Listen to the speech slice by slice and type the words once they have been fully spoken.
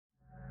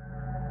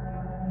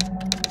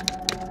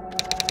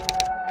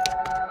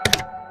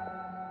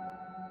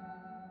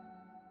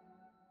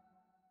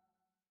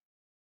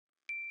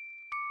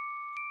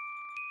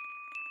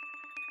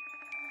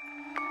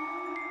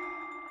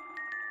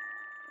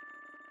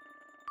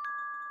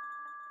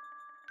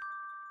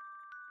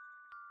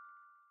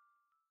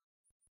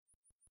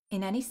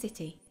In any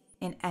city,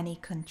 in any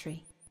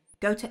country,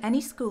 go to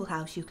any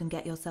schoolhouse you can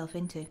get yourself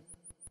into.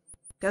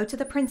 Go to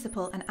the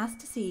principal and ask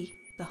to see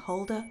the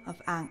holder of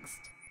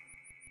angst.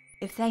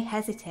 If they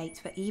hesitate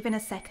for even a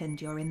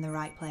second, you're in the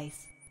right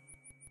place.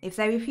 If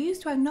they refuse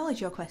to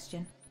acknowledge your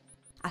question,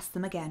 ask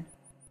them again.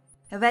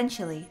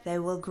 Eventually, they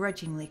will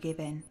grudgingly give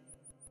in.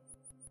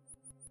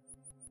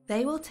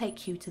 They will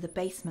take you to the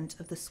basement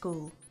of the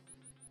school.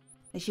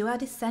 As you are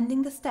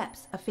descending the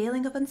steps, a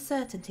feeling of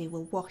uncertainty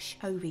will wash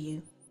over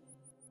you.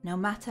 No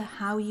matter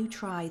how you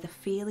try, the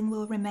feeling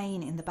will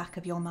remain in the back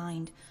of your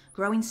mind,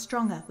 growing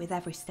stronger with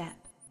every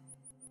step.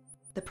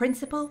 The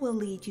principal will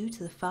lead you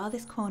to the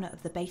farthest corner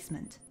of the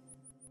basement.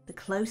 The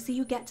closer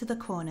you get to the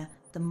corner,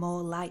 the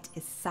more light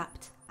is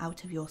sapped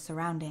out of your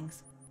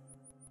surroundings.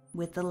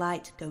 With the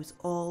light goes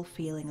all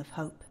feeling of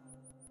hope.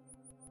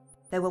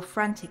 They will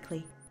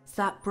frantically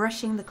start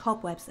brushing the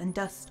cobwebs and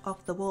dust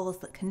off the walls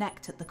that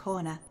connect at the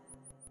corner.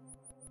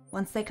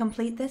 Once they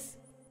complete this,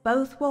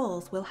 both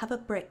walls will have a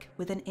brick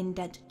with an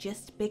indent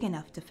just big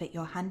enough to fit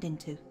your hand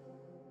into.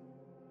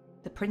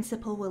 The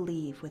principal will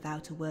leave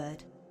without a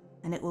word,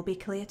 and it will be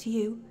clear to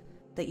you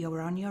that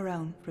you're on your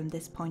own from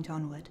this point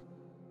onward.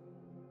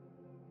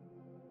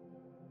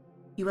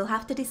 You will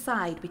have to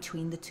decide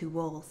between the two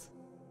walls.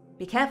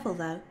 Be careful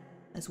though,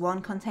 as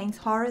one contains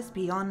horrors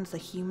beyond the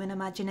human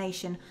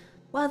imagination,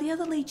 while the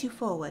other leads you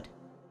forward.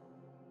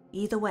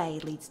 Either way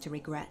leads to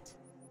regret.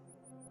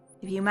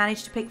 If you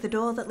manage to pick the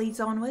door that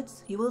leads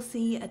onwards, you will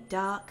see a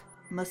dark,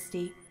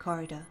 musty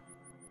corridor.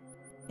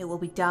 It will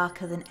be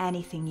darker than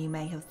anything you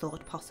may have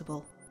thought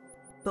possible,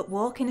 but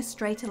walk in as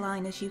straight a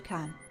line as you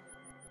can.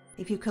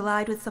 If you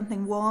collide with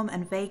something warm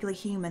and vaguely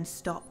human,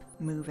 stop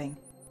moving.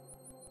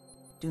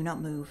 Do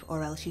not move,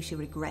 or else you shall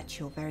regret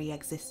your very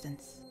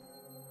existence.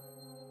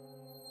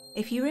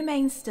 If you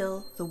remain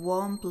still, the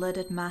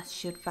warm-blooded mass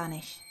should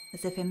vanish,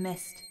 as if in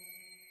mist.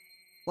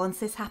 Once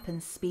this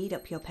happens, speed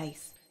up your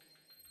pace.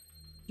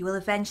 You will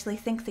eventually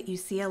think that you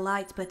see a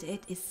light, but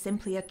it is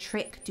simply a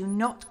trick. Do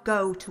not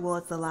go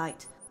towards the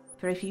light,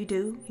 for if you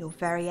do, your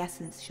very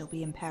essence shall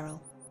be in peril.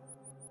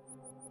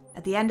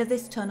 At the end of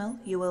this tunnel,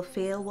 you will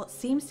feel what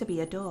seems to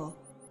be a door.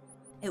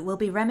 It will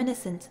be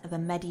reminiscent of a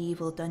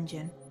medieval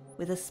dungeon,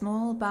 with a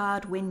small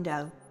barred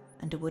window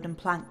and a wooden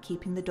plank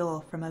keeping the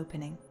door from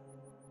opening.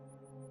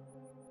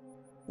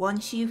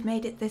 Once you've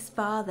made it this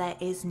far, there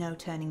is no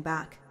turning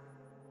back.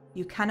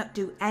 You cannot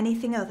do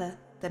anything other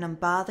than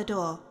unbar the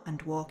door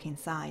and walk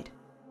inside.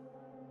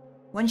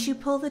 Once you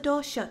pull the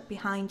door shut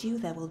behind you,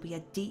 there will be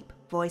a deep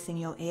voice in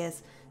your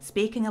ears,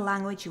 speaking a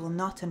language you will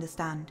not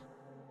understand.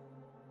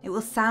 It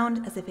will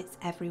sound as if it's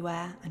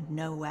everywhere and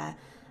nowhere,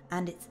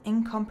 and its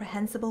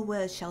incomprehensible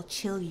words shall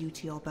chill you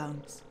to your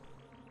bones.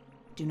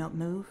 Do not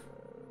move,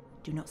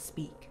 do not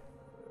speak.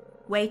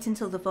 Wait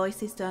until the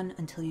voice is done,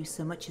 until you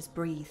so much as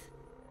breathe.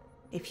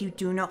 If you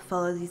do not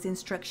follow these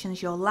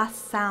instructions, your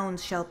last sound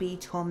shall be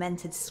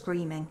tormented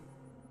screaming.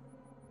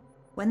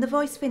 When the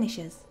voice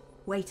finishes,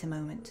 wait a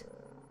moment.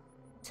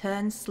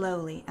 Turn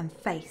slowly and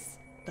face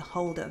the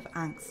holder of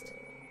angst.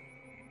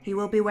 He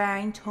will be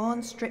wearing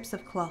torn strips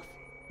of cloth,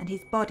 and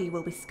his body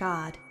will be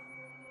scarred.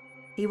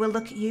 He will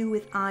look at you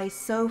with eyes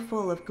so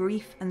full of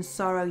grief and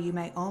sorrow you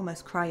may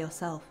almost cry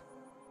yourself.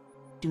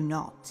 Do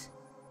not.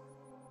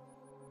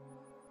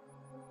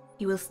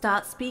 He will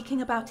start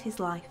speaking about his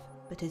life,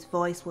 but his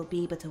voice will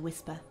be but a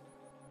whisper.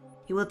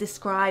 He will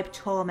describe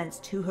torments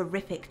too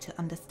horrific to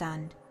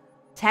understand.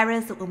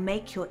 Terrors that will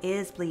make your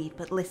ears bleed,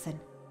 but listen.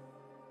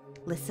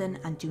 Listen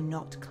and do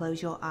not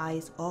close your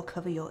eyes or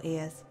cover your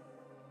ears,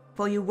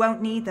 for you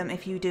won't need them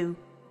if you do.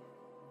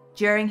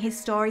 During his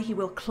story, he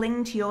will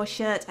cling to your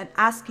shirt and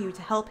ask you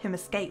to help him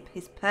escape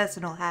his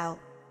personal hell.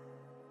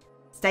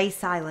 Stay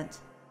silent,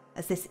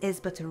 as this is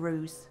but a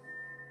ruse.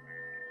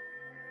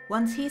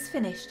 Once he is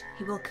finished,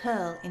 he will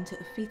curl into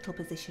a fetal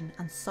position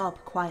and sob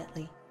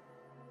quietly.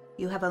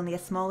 You have only a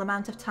small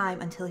amount of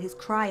time until his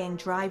crying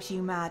drives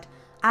you mad.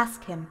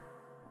 Ask him,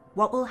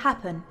 what will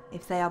happen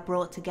if they are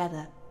brought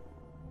together?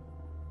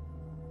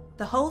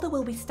 The holder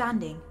will be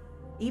standing,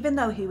 even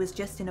though he was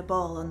just in a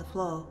ball on the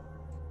floor.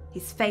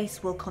 His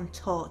face will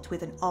contort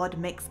with an odd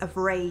mix of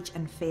rage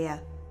and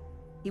fear.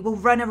 He will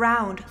run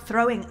around,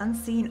 throwing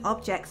unseen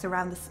objects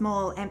around the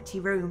small, empty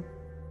room.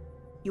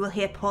 You will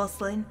hear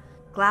porcelain,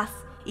 glass,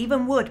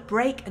 even wood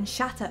break and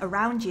shatter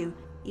around you,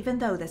 even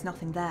though there's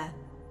nothing there.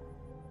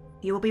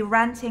 He will be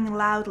ranting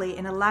loudly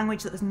in a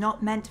language that was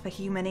not meant for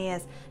human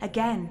ears.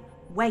 Again,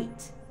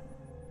 wait.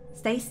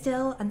 Stay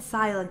still and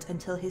silent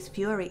until his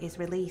fury is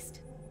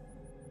released.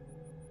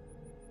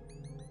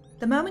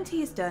 The moment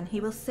he is done, he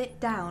will sit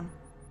down.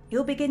 He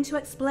will begin to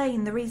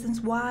explain the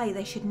reasons why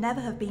they should never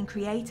have been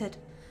created,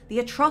 the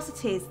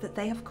atrocities that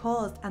they have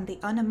caused, and the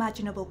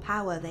unimaginable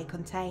power they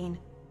contain.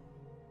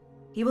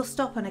 He will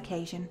stop on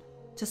occasion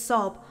to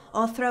sob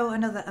or throw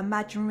another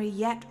imaginary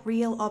yet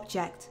real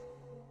object,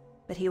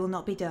 but he will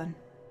not be done.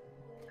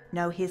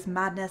 No, his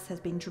madness has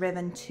been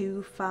driven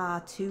too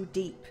far, too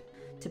deep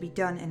to be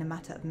done in a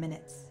matter of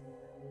minutes.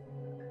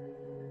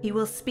 He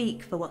will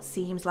speak for what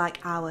seems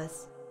like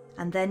hours,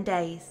 and then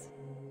days.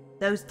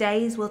 Those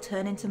days will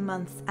turn into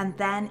months, and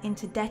then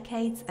into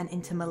decades and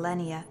into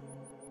millennia.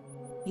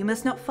 You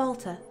must not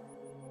falter,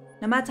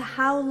 no matter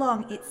how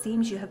long it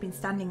seems you have been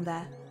standing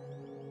there.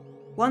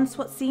 Once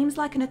what seems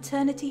like an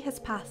eternity has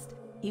passed,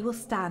 he will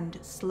stand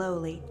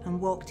slowly and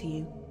walk to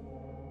you.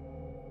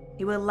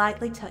 He will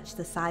lightly touch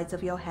the sides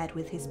of your head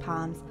with his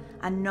palms,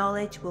 and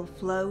knowledge will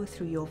flow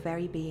through your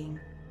very being.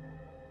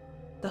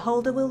 The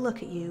holder will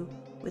look at you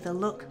with a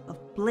look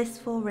of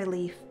blissful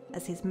relief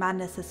as his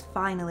madness has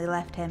finally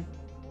left him.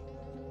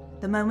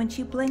 The moment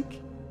you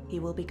blink, he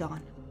will be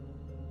gone.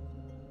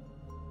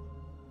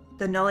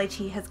 The knowledge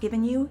he has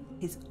given you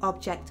is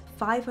object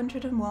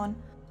 501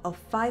 of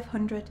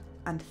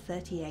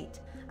 538,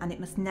 and it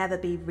must never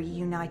be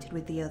reunited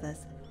with the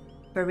others,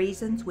 for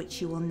reasons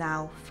which you will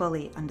now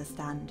fully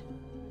understand.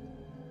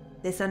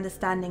 This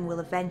understanding will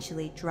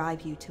eventually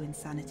drive you to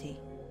insanity.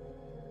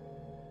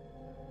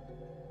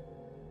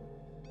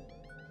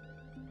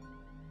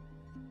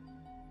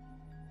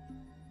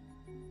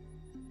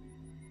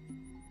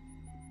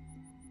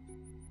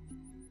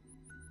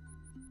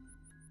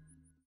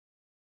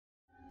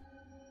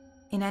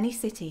 In any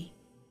city,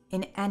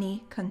 in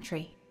any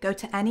country, go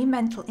to any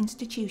mental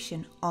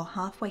institution or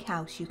halfway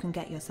house you can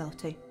get yourself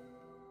to.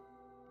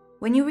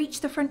 When you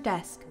reach the front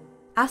desk,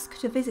 ask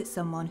to visit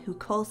someone who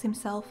calls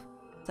himself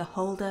the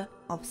holder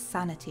of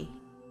sanity.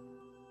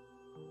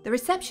 The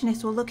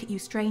receptionist will look at you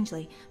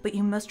strangely, but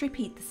you must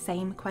repeat the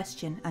same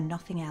question and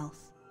nothing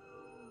else.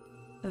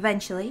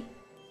 Eventually,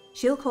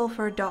 she'll call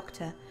for a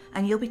doctor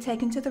and you'll be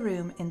taken to the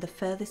room in the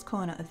furthest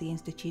corner of the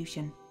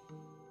institution.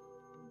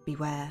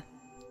 Beware.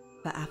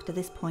 But after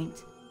this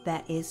point,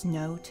 there is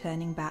no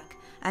turning back,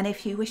 and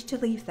if you wish to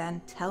leave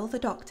then, tell the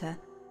doctor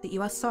that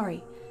you are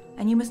sorry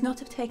and you must not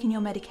have taken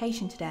your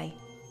medication today,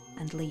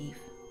 and leave.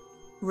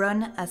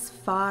 Run as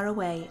far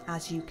away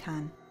as you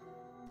can,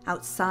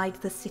 outside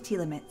the city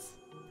limits,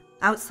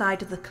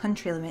 outside of the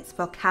country limits,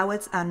 for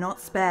cowards are not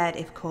spared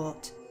if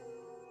caught.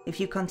 If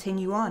you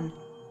continue on,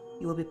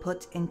 you will be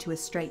put into a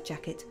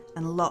straitjacket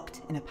and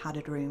locked in a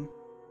padded room.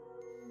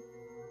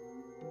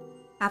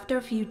 After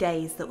a few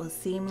days that will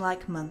seem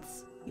like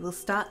months, you will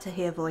start to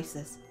hear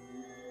voices,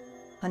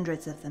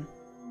 hundreds of them,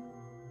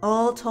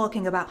 all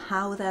talking about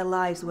how their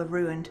lives were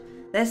ruined.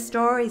 Their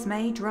stories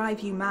may drive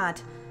you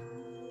mad,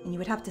 and you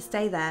would have to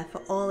stay there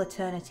for all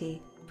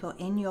eternity, for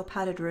in your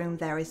padded room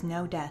there is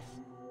no death,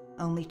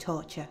 only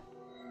torture.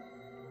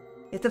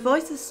 If the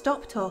voices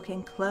stop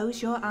talking,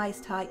 close your eyes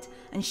tight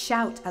and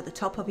shout at the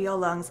top of your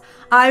lungs,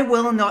 "I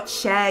will not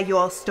share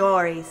your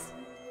stories."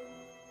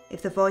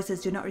 If the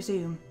voices do not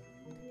resume,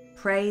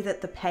 pray that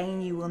the pain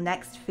you will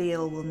next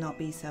feel will not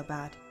be so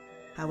bad,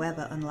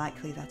 however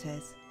unlikely that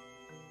is.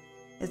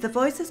 As the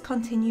voices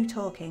continue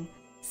talking,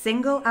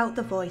 single out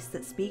the voice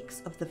that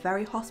speaks of the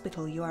very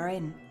hospital you are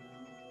in.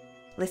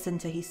 Listen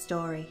to his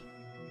story,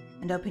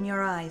 and open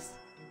your eyes.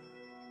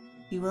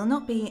 You will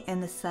not be in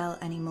the cell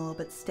anymore,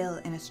 but still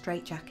in a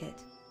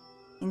straitjacket.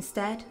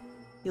 Instead,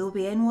 you will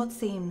be in what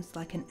seems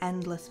like an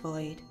endless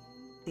void.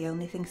 The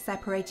only thing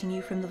separating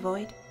you from the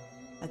void?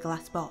 A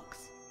glass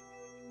box.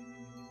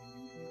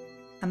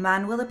 A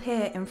man will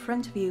appear in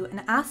front of you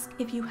and ask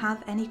if you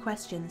have any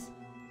questions.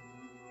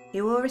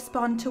 He will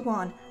respond to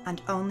one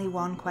and only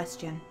one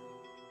question.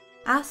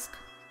 Ask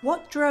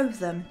what drove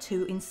them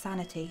to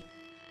insanity.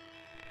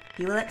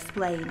 He will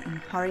explain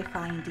in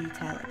horrifying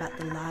detail about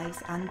the lives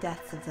and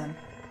deaths of them.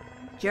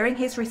 During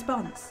his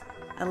response,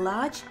 a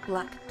large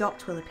black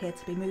dot will appear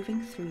to be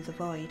moving through the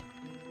void,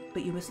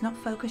 but you must not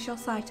focus your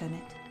sight on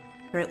it,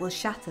 for it will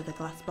shatter the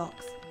glass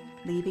box,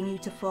 leaving you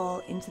to fall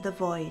into the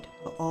void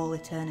for all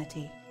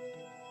eternity.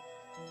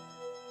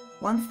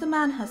 Once the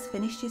man has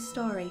finished his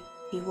story,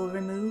 he will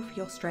remove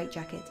your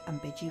straitjacket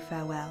and bid you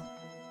farewell.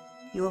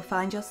 You will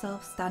find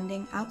yourself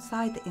standing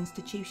outside the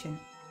institution,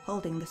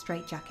 holding the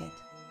straitjacket.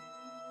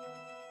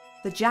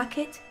 The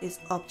jacket is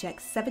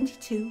object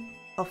 72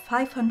 of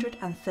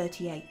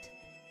 538.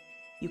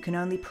 You can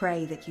only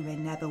pray that you may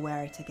never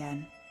wear it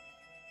again.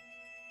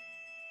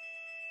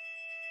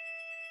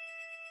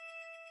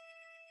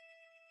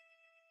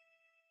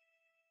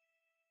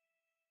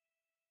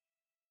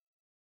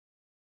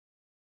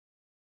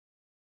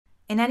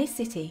 In any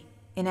city,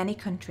 in any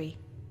country,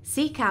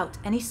 seek out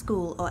any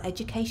school or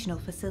educational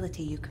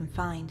facility you can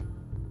find.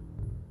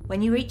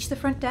 When you reach the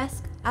front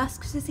desk,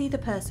 ask to see the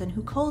person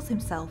who calls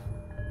himself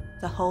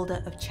the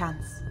holder of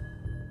chance.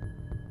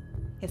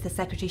 If the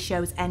secretary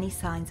shows any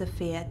signs of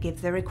fear,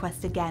 give the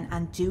request again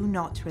and do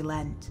not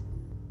relent.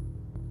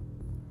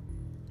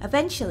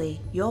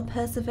 Eventually, your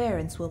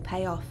perseverance will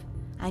pay off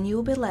and you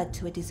will be led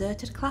to a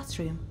deserted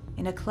classroom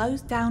in a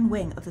closed-down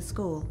wing of the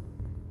school.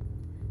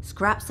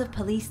 Scraps of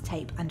police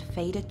tape and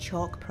faded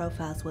chalk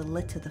profiles will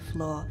litter the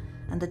floor,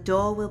 and the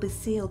door will be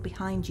sealed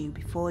behind you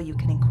before you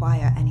can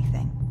inquire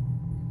anything.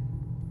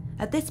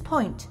 At this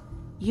point,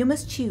 you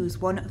must choose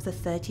one of the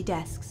 30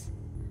 desks.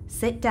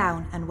 Sit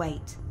down and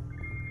wait.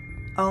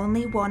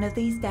 Only one of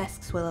these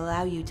desks will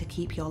allow you to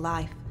keep your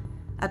life.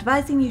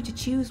 Advising you to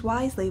choose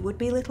wisely would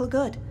be little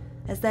good,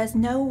 as there's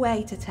no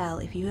way to tell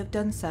if you have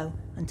done so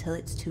until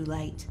it's too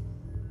late.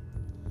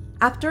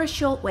 After a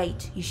short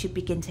wait, you should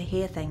begin to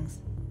hear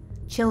things.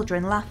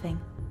 Children laughing,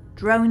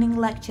 droning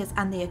lectures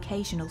and the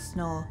occasional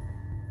snore.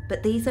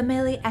 But these are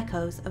merely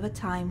echoes of a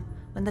time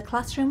when the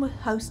classroom was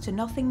host to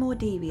nothing more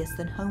devious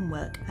than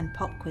homework and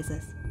pop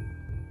quizzes.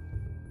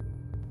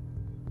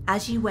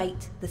 As you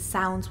wait, the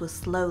sounds will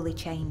slowly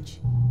change.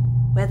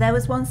 Where there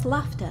was once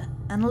laughter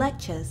and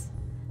lectures,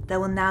 there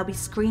will now be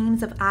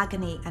screams of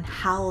agony and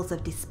howls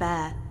of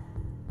despair.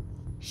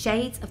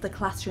 Shades of the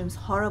classroom's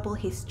horrible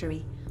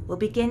history will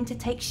begin to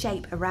take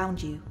shape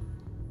around you.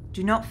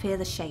 Do not fear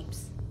the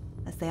shapes,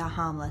 as they are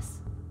harmless.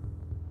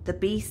 The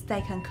beast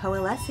they can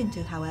coalesce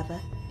into, however,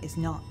 is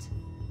not.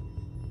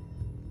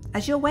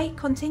 As your wait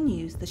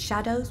continues, the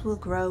shadows will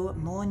grow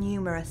more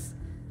numerous,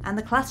 and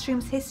the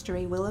classroom's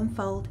history will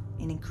unfold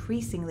in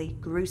increasingly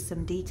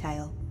gruesome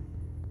detail.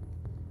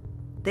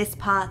 This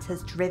part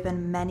has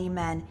driven many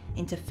men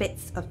into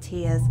fits of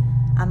tears,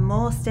 and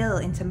more still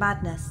into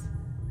madness.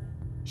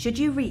 Should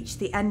you reach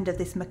the end of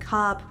this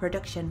macabre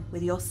production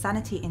with your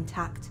sanity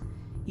intact,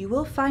 you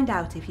will find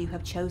out if you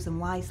have chosen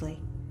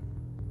wisely.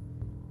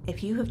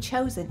 If you have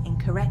chosen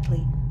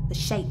incorrectly, the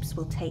shapes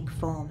will take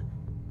form.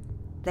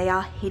 They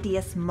are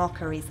hideous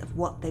mockeries of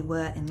what they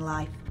were in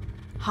life,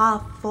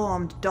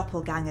 half-formed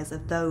doppelgangers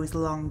of those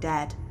long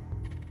dead.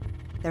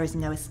 There is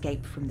no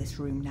escape from this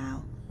room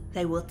now.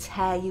 They will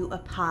tear you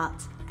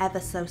apart ever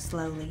so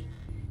slowly,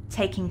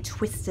 taking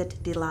twisted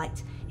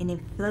delight in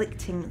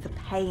inflicting the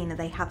pain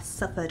they have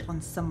suffered on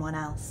someone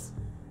else.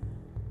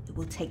 It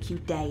will take you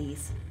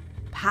days,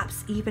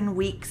 perhaps even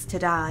weeks to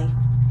die.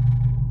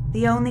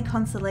 The only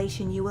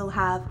consolation you will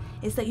have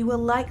is that you will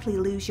likely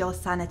lose your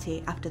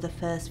sanity after the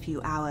first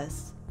few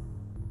hours.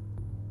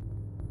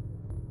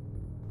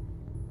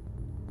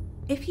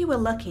 If you were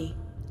lucky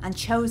and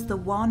chose the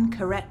one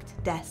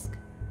correct desk,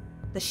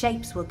 the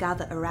shapes will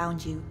gather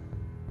around you,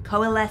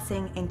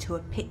 coalescing into a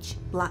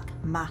pitch-black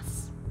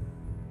mass.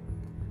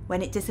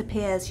 When it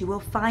disappears, you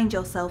will find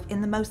yourself in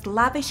the most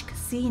lavish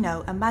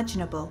casino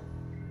imaginable.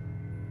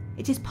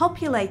 It is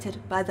populated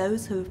by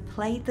those who have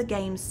played the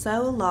game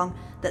so long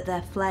that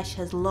their flesh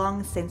has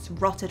long since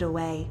rotted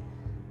away,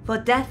 for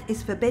death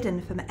is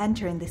forbidden from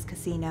entering this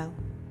casino,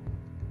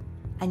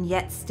 and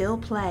yet still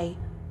play,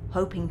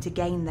 hoping to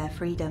gain their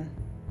freedom.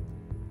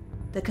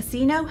 The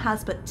casino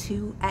has but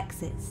 2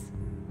 exits.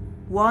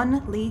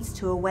 One leads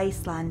to a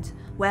wasteland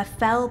where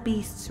fell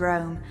beasts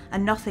roam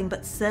and nothing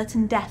but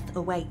certain death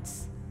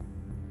awaits.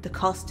 The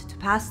cost to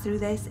pass through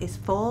this is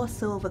 4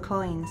 silver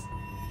coins.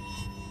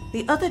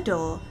 The other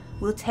door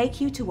will take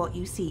you to what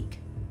you seek,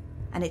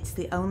 and it's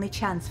the only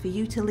chance for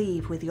you to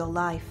leave with your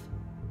life.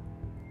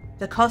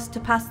 The cost to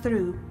pass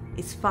through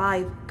is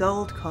 5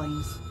 gold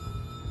coins.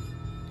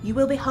 You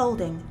will be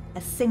holding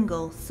a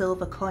single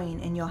silver coin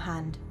in your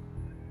hand.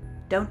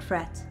 Don't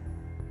fret.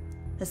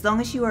 As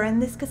long as you are in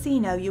this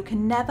casino, you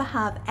can never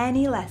have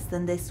any less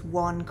than this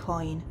 1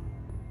 coin.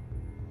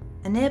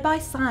 A nearby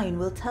sign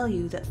will tell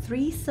you that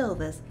 3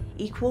 silvers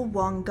equal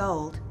 1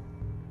 gold.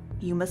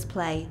 You must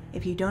play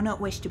if you do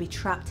not wish to be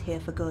trapped here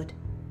for good.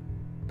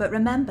 But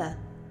remember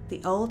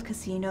the old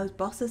casino's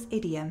boss's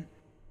idiom: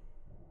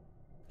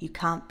 you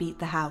can't beat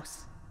the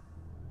house.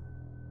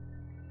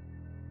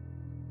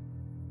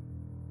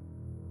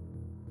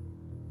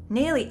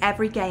 Nearly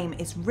every game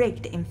is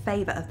rigged in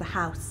favour of the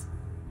house,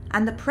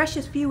 and the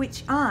precious few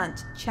which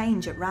aren't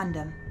change at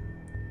random,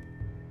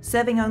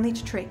 serving only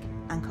to trick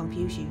and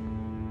confuse you.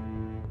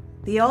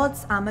 The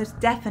odds are most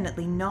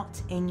definitely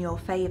not in your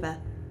favour.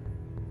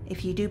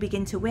 If you do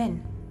begin to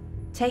win,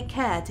 take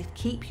care to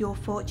keep your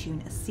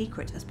fortune as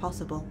secret as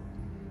possible,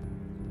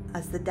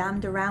 as the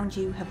damned around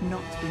you have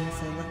not been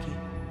so lucky.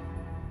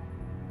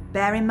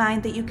 Bear in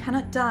mind that you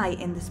cannot die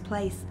in this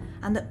place,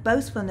 and that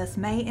boastfulness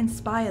may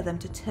inspire them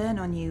to turn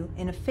on you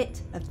in a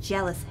fit of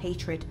jealous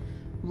hatred,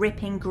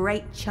 ripping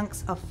great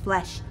chunks of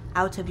flesh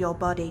out of your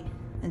body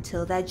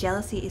until their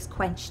jealousy is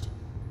quenched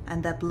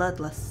and their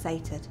bloodlust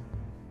sated.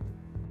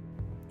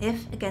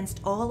 If,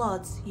 against all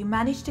odds, you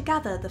manage to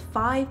gather the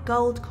 5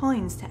 gold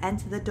coins to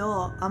enter the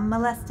door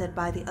unmolested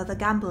by the other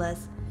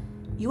gamblers,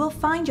 you will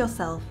find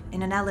yourself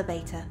in an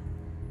elevator.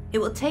 It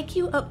will take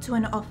you up to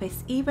an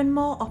office even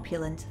more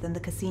opulent than the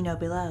casino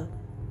below.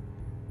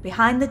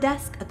 Behind the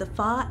desk at the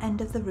far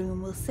end of the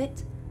room will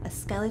sit a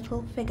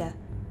skeletal figure,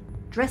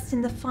 dressed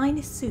in the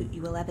finest suit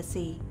you will ever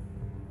see.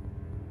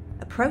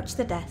 Approach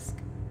the desk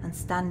and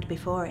stand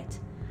before it,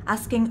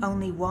 asking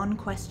only one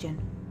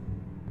question.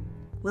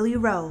 Will you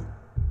roll?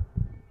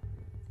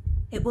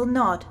 It will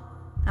nod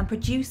and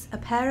produce a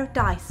pair of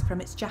dice from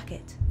its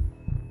jacket.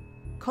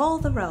 Call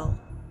the roll,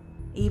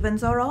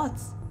 evens or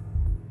odds.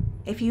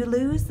 If you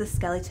lose, the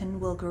skeleton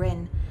will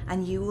grin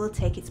and you will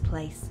take its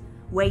place,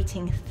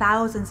 waiting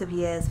thousands of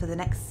years for the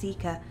next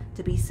seeker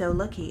to be so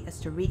lucky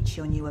as to reach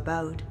your new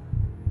abode.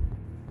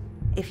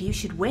 If you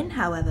should win,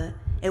 however,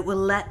 It will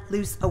let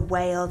loose a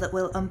wail that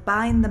will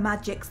unbind the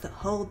magics that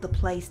hold the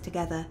place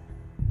together.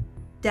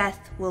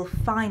 Death will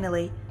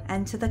finally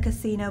enter the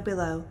casino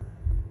below,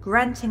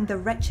 granting the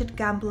wretched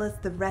gamblers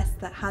the rest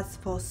that has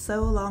for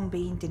so long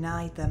been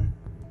denied them.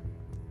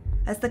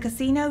 As the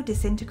casino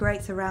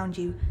disintegrates around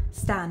you,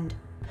 stand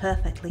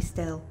perfectly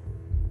still.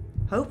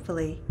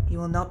 Hopefully, you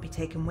will not be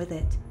taken with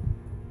it.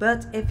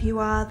 But if you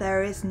are,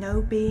 there is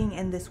no being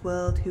in this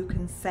world who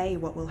can say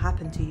what will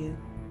happen to you.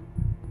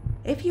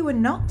 If you were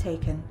not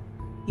taken,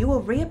 you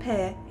will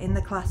reappear in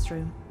the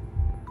classroom.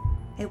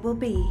 It will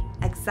be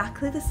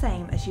exactly the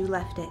same as you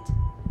left it,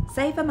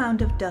 save a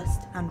mound of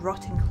dust and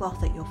rotting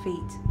cloth at your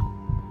feet.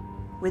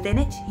 Within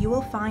it, you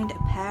will find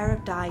a pair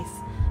of dice.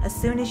 As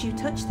soon as you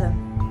touch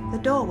them, the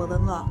door will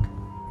unlock.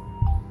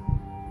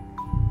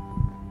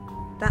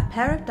 That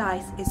pair of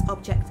dice is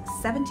object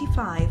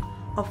 75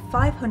 of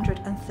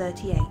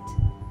 538.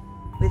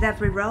 With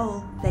every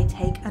roll, they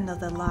take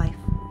another life.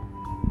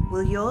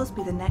 Will yours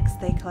be the next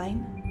they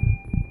claim?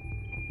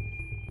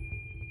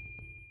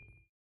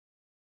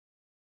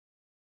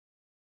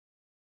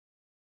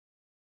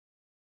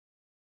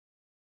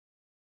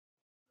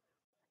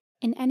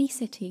 In any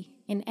city,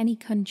 in any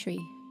country,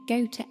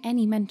 go to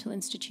any mental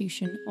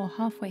institution or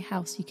halfway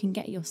house you can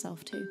get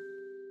yourself to.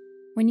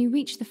 When you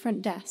reach the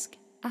front desk,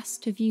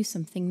 ask to view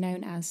something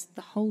known as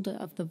the holder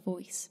of the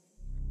voice.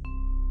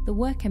 The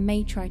worker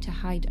may try to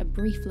hide a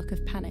brief look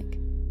of panic,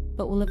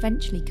 but will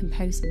eventually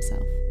compose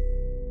himself.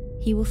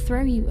 He will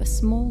throw you a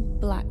small,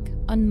 black,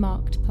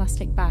 unmarked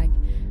plastic bag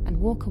and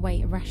walk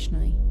away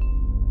irrationally.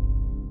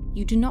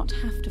 You do not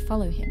have to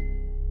follow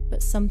him,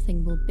 but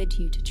something will bid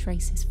you to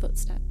trace his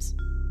footsteps.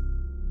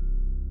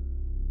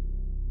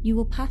 You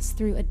will pass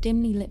through a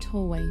dimly lit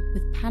hallway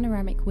with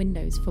panoramic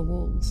windows for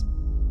walls.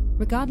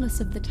 Regardless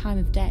of the time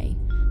of day,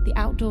 the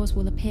outdoors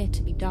will appear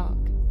to be dark.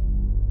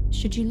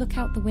 Should you look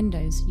out the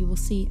windows, you will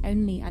see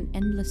only an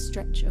endless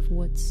stretch of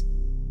woods.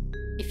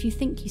 If you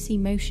think you see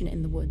motion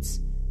in the woods,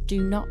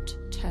 do not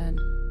turn.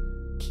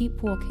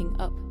 Keep walking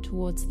up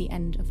towards the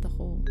end of the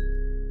hall.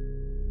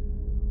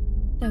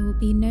 There will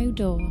be no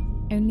door,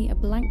 only a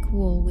blank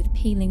wall with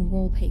peeling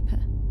wallpaper.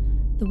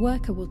 The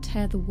worker will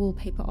tear the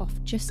wallpaper off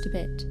just a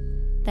bit,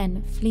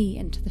 then flee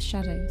into the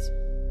shadows.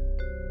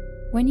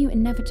 When you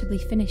inevitably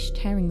finish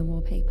tearing the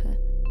wallpaper,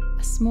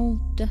 a small,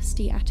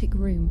 dusty attic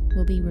room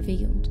will be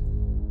revealed.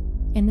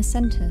 In the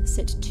centre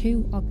sit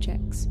two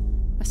objects,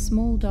 a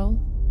small doll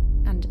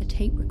and a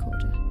tape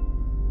recorder.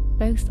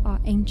 Both are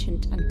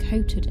ancient and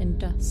coated in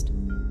dust.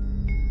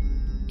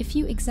 If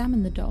you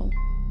examine the doll,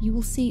 you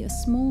will see a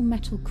small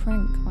metal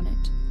crank on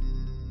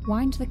it.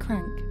 Wind the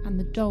crank and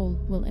the doll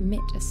will emit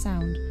a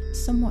sound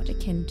somewhat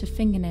akin to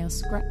fingernails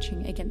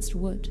scratching against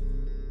wood.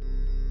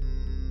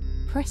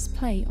 Press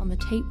play on the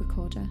tape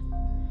recorder.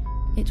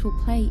 It will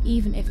play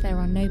even if there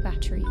are no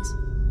batteries.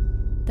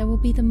 There will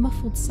be the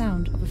muffled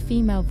sound of a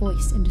female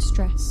voice in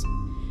distress.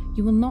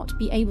 You will not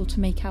be able to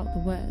make out the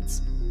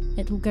words.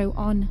 It will go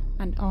on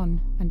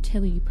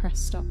until you press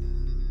stop.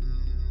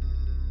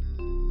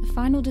 The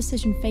final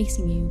decision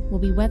facing you will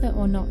be whether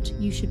or not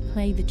you should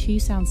play the two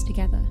sounds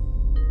together.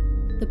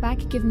 The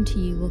bag given to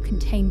you will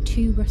contain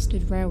two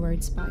rusted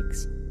railroad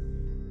spikes.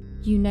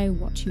 You know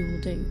what you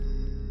will do.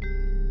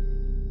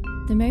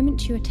 The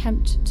moment you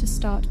attempt to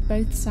start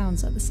both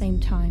sounds at the same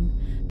time,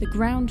 the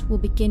ground will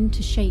begin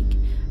to shake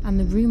and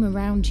the room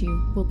around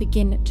you will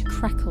begin to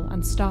crackle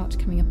and start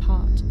coming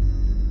apart.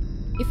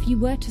 If you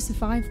were to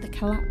survive the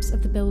collapse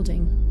of the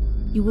building,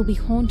 you will be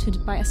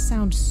haunted by a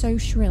sound so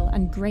shrill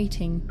and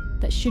grating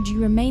that should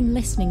you remain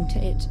listening to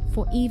it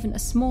for even a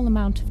small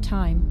amount of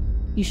time,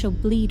 you shall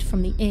bleed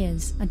from the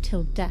ears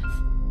until death.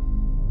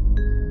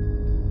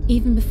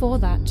 Even before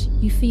that,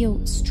 you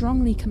feel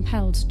strongly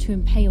compelled to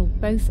impale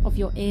both of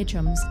your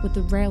eardrums with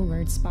the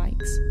railroad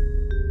spikes.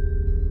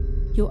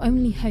 Your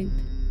only hope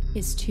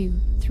is to,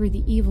 through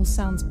the evil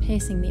sounds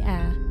piercing the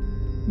air,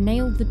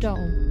 nail the doll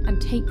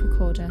and tape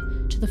recorder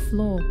to the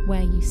floor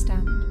where you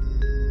stand.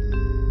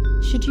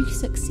 Should you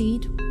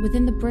succeed,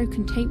 within the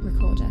broken tape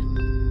recorder,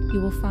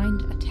 you will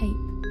find a tape.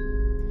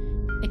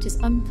 It is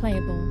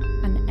unplayable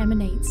and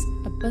emanates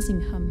a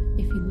buzzing hum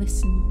if you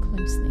listen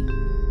closely.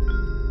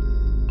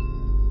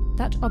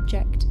 That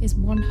object is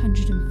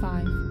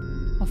 105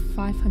 of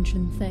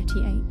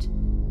 538.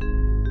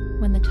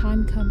 When the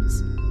time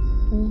comes,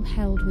 all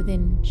held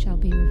within shall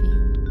be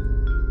revealed.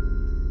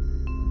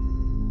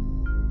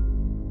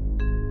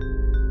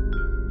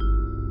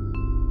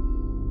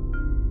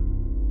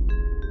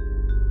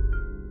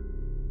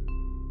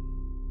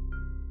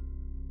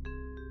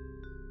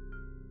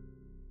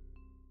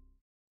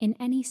 In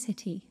any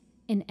city,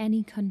 in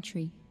any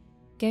country,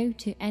 go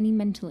to any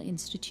mental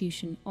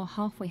institution or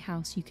halfway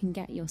house you can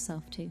get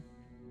yourself to.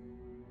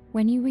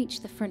 When you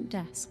reach the front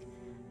desk,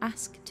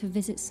 ask to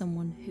visit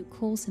someone who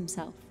calls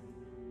himself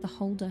the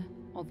holder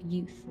of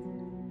youth.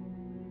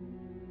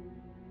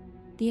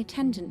 The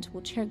attendant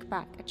will choke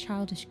back a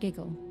childish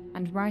giggle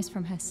and rise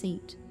from her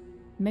seat,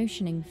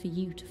 motioning for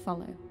you to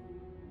follow.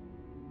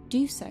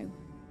 Do so,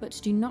 but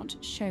do not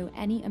show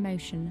any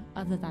emotion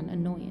other than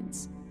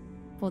annoyance.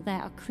 for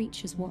there are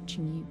creatures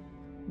watching you,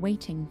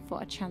 waiting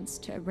for a chance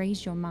to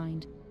erase your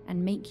mind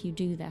and make you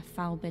do their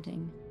foul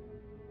bidding.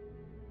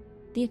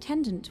 The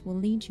attendant will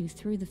lead you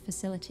through the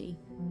facility,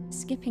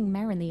 skipping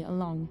merrily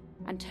along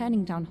and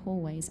turning down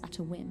hallways at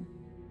a whim.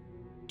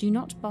 Do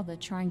not bother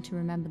trying to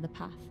remember the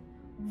path,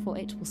 for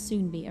it will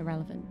soon be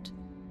irrelevant.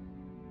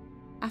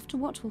 After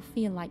what will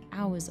feel like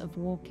hours of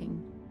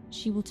walking,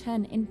 she will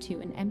turn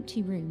into an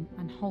empty room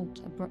and halt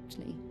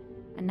abruptly,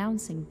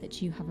 announcing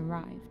that you have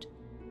arrived.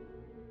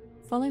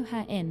 Follow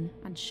her in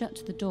and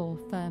shut the door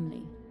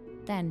firmly,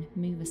 then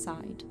move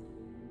aside.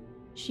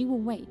 She will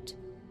wait,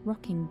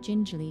 rocking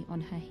gingerly on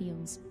her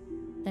heels,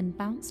 then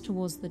bounce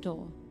towards the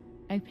door,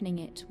 opening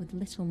it with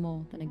little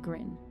more than a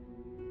grin.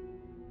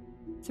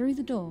 Through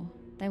the door,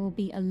 there will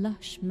be a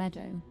lush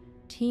meadow,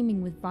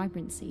 teeming with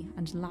vibrancy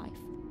and life.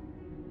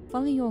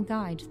 Follow your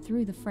guide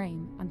through the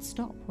frame and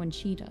stop when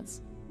she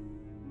does.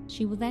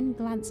 She will then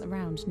glance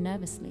around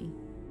nervously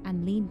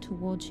and lean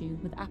towards you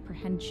with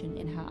apprehension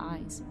in her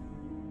eyes.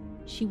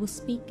 She will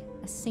speak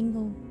a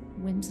single,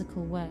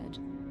 whimsical word,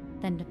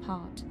 then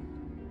depart,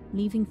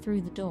 leaving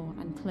through the door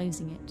and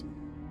closing it.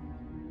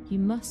 You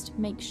must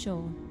make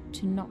sure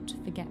to not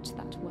forget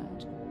that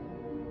word.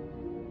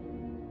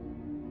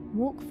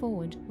 Walk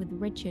forward with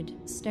rigid,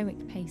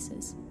 stoic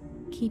paces,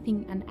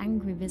 keeping an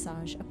angry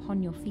visage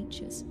upon your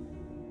features.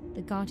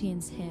 The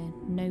guardians here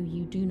know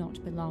you do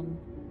not belong,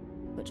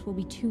 but will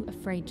be too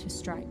afraid to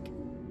strike.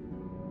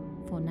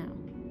 For now.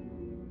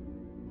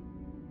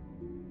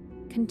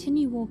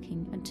 Continue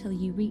walking until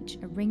you reach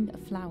a ring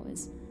of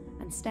flowers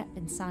and step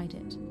inside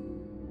it.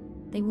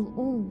 They will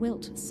all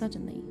wilt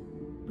suddenly,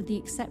 with the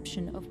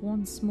exception of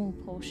one small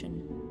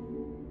portion.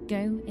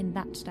 Go in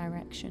that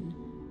direction,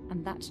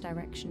 and that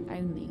direction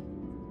only,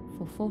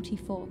 for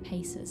 44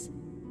 paces.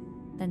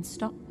 Then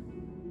stop,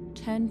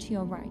 turn to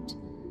your right,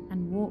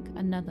 and walk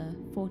another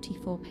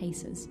 44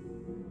 paces.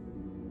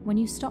 When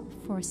you stop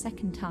for a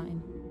second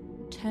time,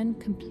 turn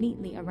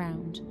completely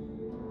around.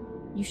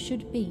 You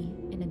should be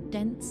in a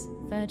dense,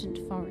 verdant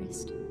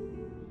forest.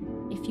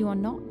 If you are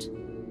not,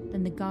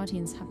 then the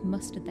guardians have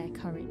mustered their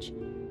courage,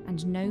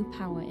 and no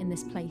power in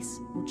this place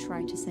will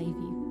try to save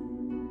you.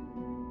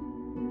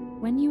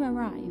 When you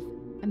arrive,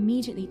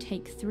 immediately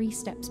take 3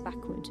 steps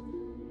backward.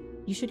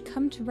 You should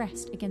come to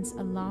rest against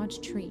a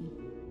large tree.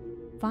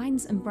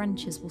 Vines and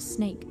branches will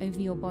snake over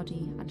your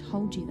body and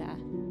hold you there,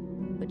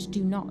 but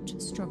do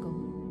not struggle.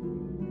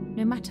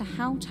 No matter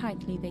how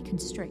tightly they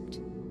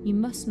constrict, you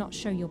must not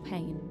show your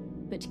pain,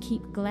 but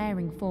keep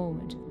glaring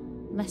forward,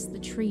 lest the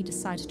tree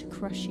decide to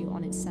crush you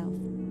on itself.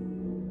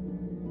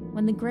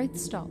 When the growth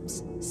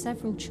stops,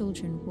 several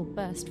children will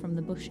burst from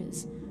the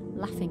bushes,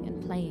 laughing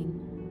and playing,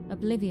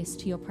 oblivious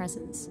to your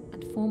presence,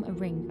 and form a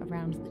ring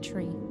around the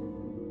tree.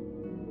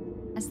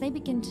 As they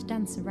begin to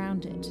dance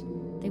around it,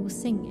 they will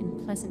sing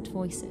in pleasant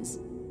voices,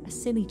 a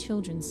silly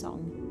children's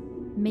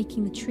song,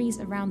 making the trees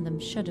around them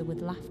shudder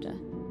with laughter.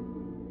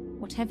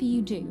 Whatever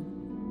you do,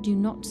 do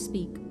not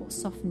speak or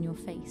soften your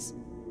face,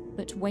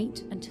 but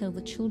wait until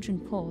the children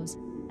pause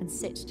and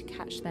sit to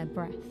catch their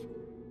breath.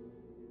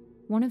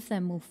 One of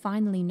them will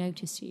finally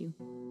notice you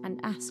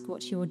and ask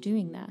what you are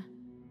doing there.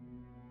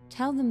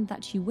 Tell them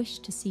that you wish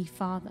to see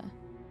Father,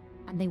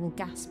 and they will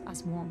gasp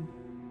as one.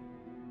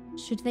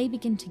 Should they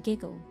begin to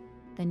giggle,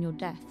 then your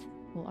death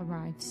will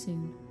arrive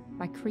soon,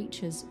 by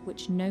creatures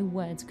which no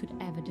words could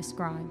ever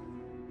describe.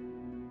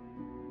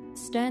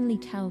 Sternly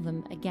tell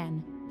them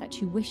again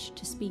that you wish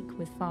to speak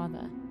with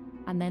Father,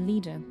 and their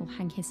leader will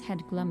hang his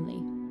head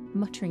glumly,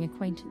 muttering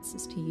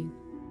acquaintances to you.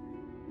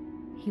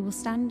 He will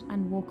stand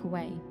and walk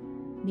away,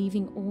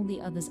 leaving all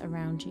the others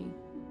around you.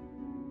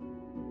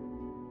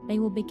 They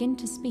will begin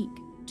to speak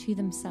to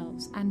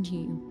themselves and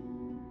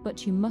you,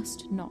 but you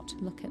must not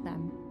look at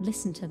them,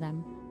 listen to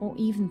them, or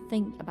even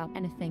think about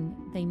anything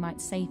they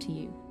might say to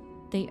you.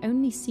 They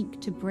only seek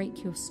to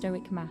break your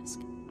stoic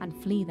mask and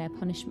flee their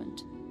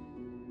punishment.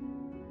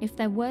 If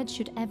their words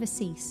should ever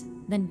cease,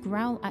 then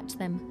growl at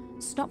them,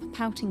 stop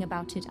pouting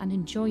about it, and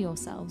enjoy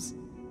yourselves.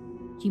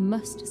 You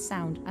must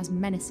sound as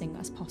menacing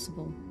as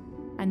possible,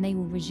 and they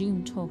will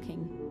resume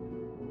talking.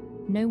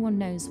 No one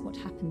knows what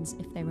happens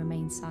if they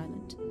remain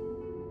silent.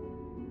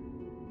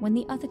 When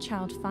the other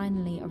child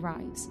finally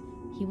arrives,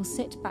 he will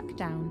sit back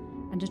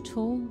down, and a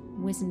tall,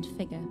 wizened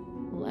figure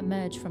will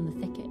emerge from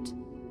the thicket.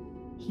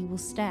 He will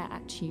stare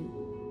at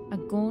you, a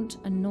gaunt,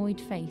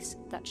 annoyed face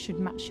that should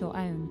match your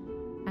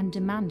own, and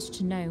demand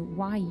to know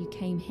why you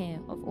came here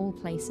of all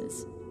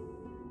places.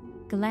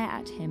 Glare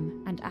at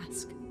him and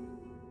ask,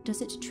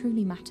 "Does it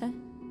truly matter?"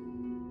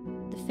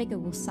 The figure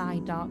will sigh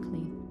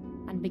darkly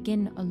and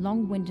begin a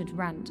long-winded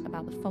rant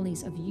about the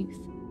follies of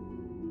youth.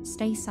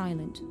 Stay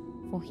silent,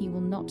 for he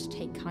will not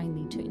take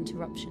kindly to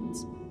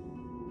interruptions.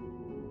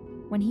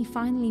 When he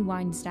finally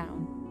winds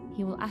down,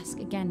 he will ask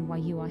again why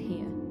you are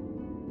here.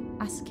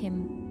 Ask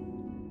him,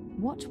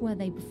 "What were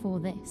they before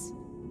this?"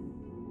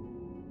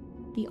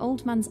 The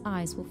old man's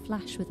eyes will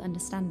flash with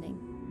understanding,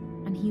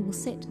 and he will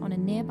sit on a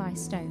nearby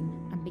stone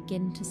and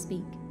begin to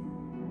speak.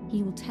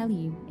 He will tell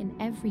you in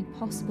every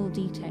possible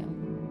detail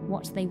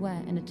what they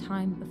were in a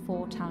time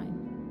before time,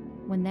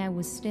 when there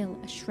was still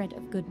a shred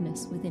of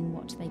goodness within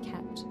what they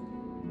kept.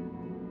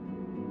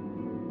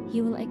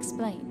 He will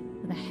explain,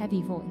 with a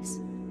heavy voice,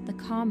 the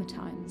calmer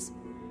times,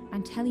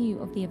 and tell you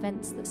of the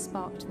events that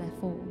sparked their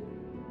fall.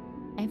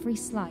 Every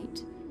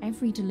slight,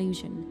 every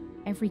delusion,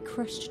 every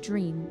crushed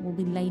dream will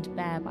be laid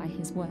bare by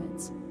his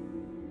words.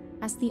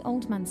 As the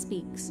old man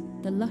speaks,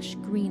 the lush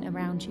green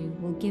around you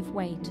will give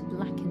way to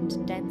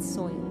blackened, dead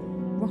soil,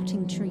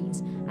 rotting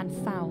trees, and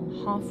foul,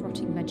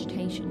 half-rotting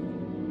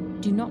vegetation.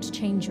 Do not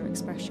change your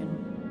expression,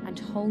 and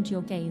hold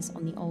your gaze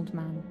on the old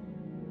man.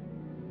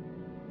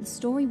 The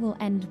story will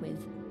end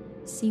with,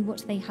 "See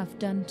what they have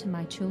done to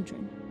my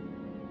children."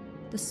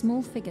 The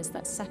small figures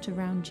that sat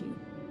around you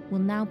will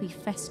now be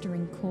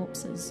festering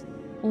corpses,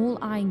 all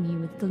eyeing you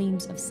with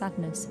gleams of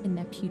sadness in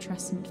their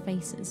putrescent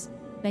faces,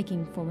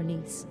 begging for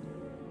release.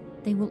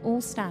 They will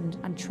all stand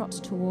and trot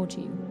toward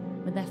you,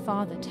 with their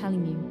father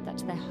telling you that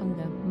their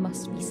hunger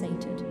must be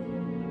sated.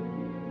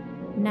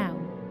 Now,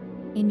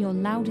 in your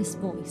loudest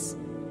voice,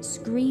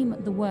 scream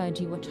the word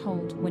you were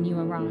told when you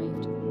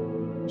arrived.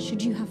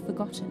 Should you have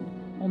forgotten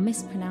or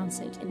mispronounce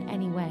it in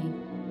any way,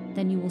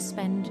 then you will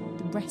spend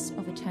the rest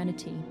of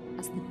eternity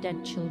as the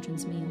dead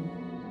children's meal.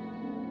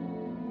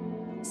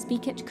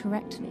 Speak it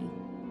correctly,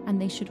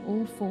 and they should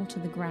all fall to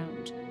the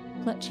ground,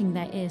 clutching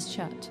their ears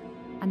shut,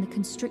 and the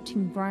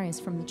constricting briars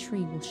from the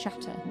tree will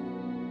shatter.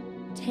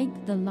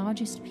 Take the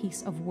largest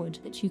piece of wood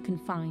that you can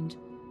find,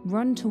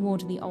 run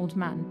toward the old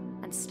man,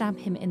 and stab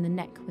him in the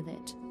neck with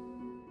it.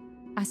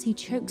 As he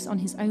chokes on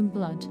his own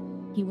blood,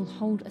 he will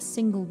hold a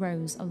single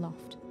rose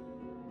aloft.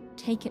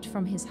 Take it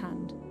from his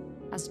hand,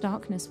 as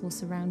darkness will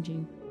surround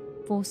you,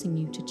 forcing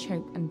you to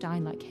choke and die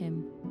like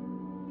him.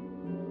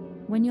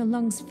 When your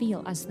lungs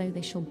feel as though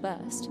they shall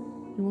burst,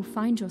 you will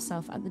find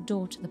yourself at the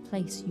door to the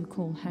place you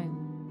call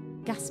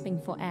home, gasping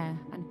for air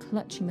and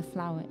clutching the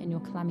flower in your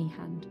clammy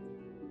hand.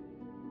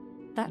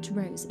 That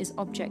rose is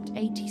object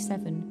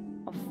 87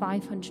 of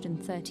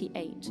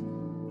 538,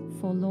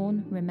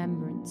 Forlorn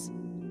Remembrance.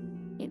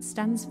 It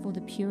stands for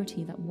the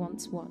purity that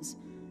once was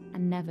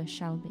and never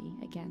shall be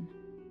again.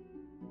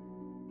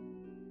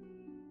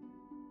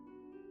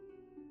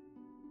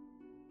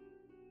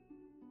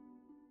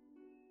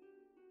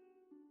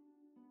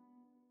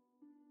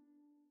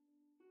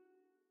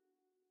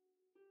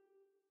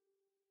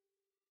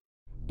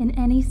 In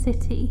any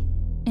city,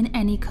 in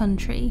any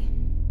country,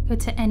 go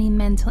to any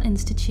mental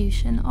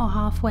institution or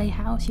halfway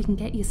house you can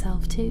get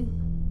yourself to.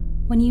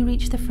 When you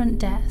reach the front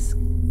desk,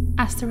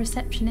 ask the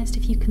receptionist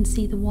if you can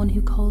see the one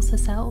who calls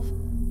herself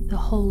the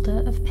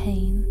holder of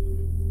pain.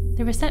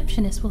 The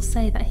receptionist will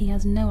say that he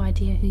has no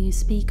idea who you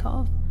speak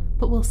of,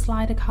 but will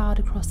slide a card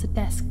across the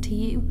desk to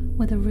you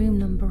with a room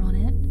number on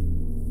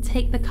it.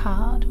 Take the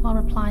card while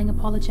replying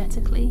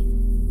apologetically,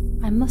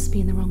 "I must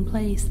be in the wrong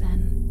place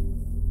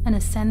then," and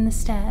ascend the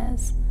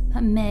stairs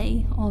that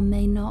may or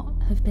may not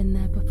have been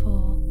there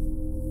before.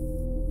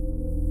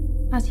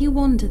 As you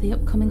wander the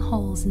upcoming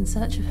halls in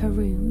search of her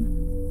room,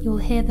 you will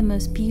hear the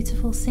most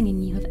beautiful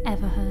singing you have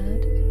ever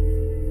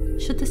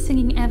heard. Should the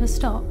singing ever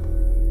stop,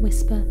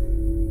 whisper,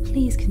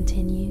 "Please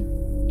continue,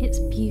 it's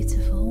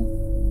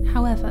beautiful."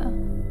 However,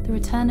 the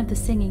return of the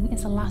singing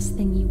is the last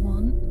thing you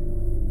want.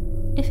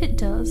 If it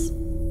does,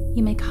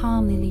 you may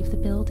calmly leave the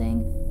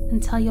building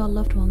and tell your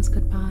loved ones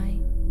goodbye.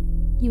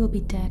 You will be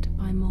dead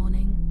by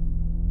morning.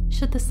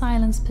 Should the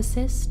silence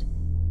persist,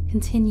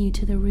 continue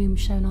to the room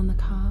shown on the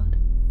card.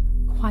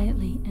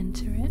 Quietly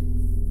enter it.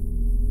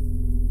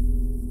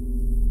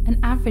 An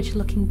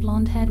average-looking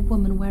blonde-haired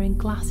woman wearing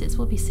glasses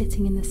will be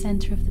sitting in the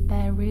centre of the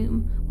bare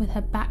room with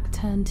her back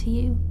turned to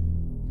you.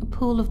 A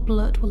pool of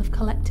blood will have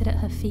collected at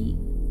her feet.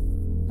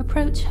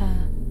 Approach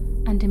her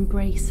and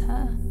embrace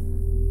her.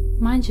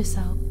 Mind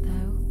yourself,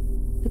 though.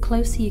 The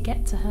closer you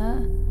get to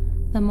her,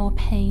 the more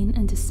pain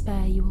and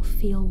despair you will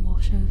feel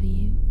wash over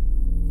you.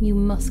 You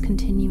must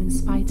continue in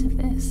spite of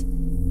this,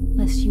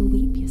 lest you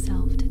weep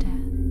yourself to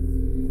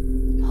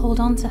death. Hold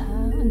on to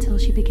her until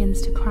she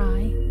begins to cry,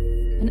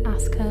 and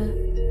ask her,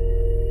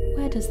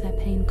 where does their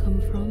pain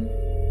come from?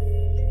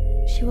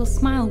 She will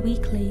smile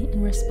weakly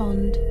and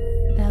respond,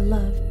 their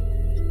love.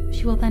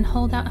 She will then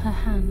hold out her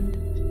hand,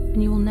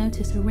 and you will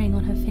notice a ring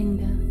on her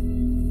finger.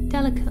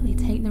 Delicately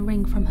take the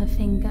ring from her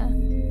finger,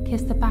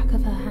 kiss the back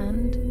of her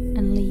hand,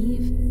 and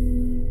leave.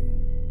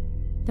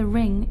 The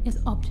ring is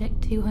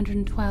object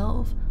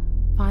 212,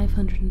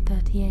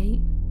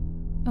 538.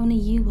 Only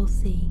you will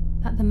see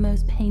that the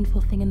most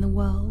painful thing in the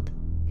world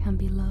can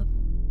be love.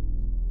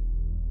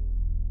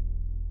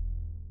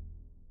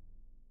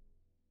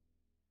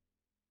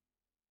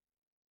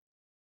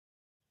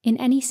 In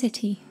any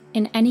city,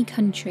 in any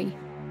country,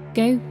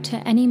 go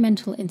to any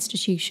mental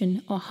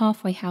institution or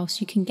halfway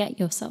house you can get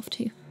yourself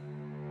to.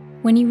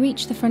 When you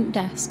reach the front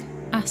desk,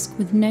 ask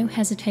with no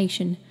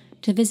hesitation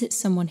to visit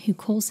someone who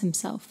calls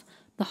himself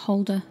the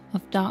holder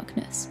of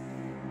darkness.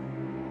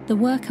 The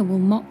worker will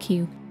mock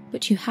you,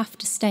 but you have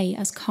to stay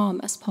as calm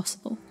as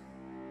possible.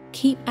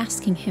 Keep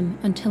asking him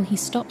until he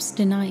stops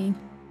denying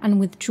and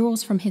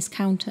withdraws from his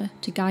counter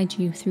to guide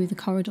you through the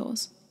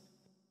corridors.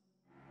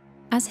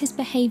 As his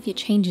behaviour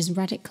changes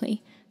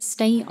radically,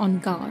 Stay on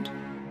guard,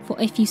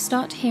 for if you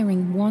start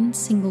hearing one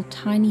single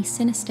tiny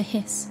sinister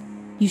hiss,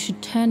 you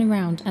should turn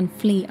around and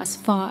flee as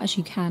far as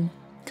you can,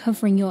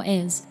 covering your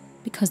ears,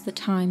 because the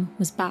time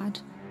was bad.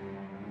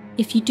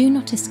 If you do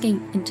not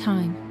escape in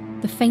time,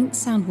 the faint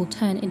sound will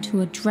turn into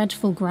a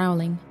dreadful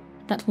growling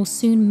that will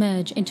soon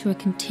merge into a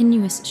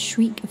continuous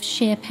shriek of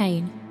sheer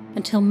pain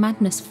until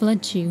madness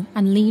floods you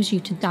and leaves you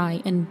to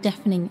die in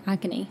deafening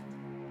agony.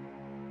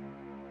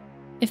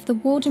 If the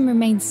warden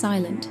remains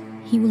silent,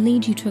 he will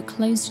lead you to a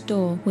closed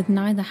door with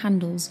neither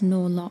handles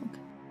nor lock.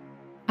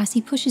 As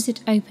he pushes it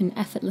open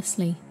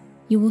effortlessly,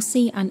 you will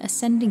see an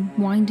ascending,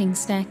 winding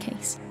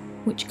staircase,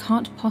 which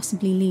can't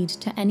possibly lead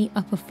to any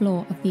upper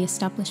floor of the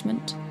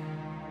establishment.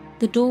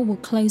 The door will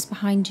close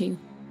behind you,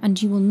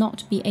 and you will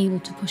not be able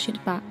to push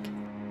it back.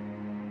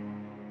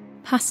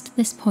 Past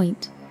this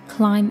point,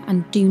 climb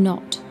and do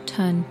not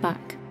turn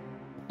back,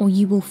 or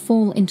you will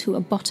fall into a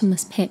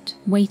bottomless pit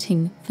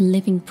waiting for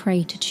living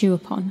prey to chew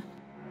upon.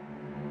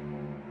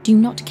 Do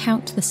not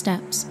count the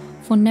steps,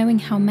 for knowing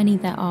how many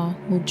there are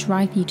will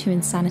drive you to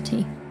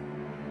insanity.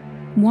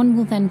 One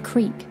will then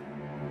creak,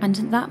 and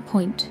at that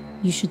point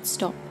you should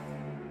stop.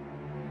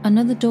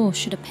 Another door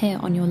should appear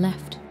on your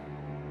left.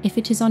 If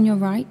it is on your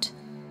right,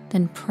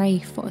 then pray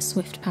for a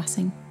swift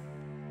passing.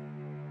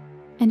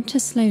 Enter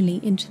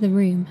slowly into the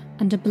room,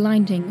 and a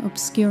blinding,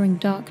 obscuring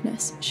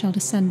darkness shall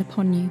descend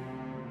upon you.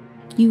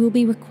 You will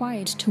be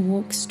required to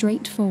walk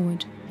straight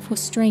forward, for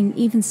straying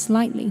even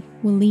slightly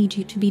will lead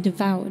you to be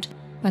devoured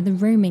by the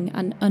roaming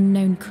and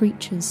unknown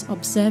creatures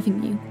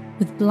observing you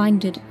with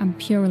blinded and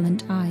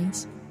purulent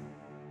eyes.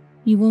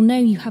 You will know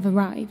you have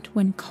arrived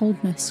when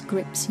coldness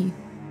grips you.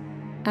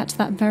 At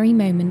that very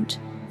moment,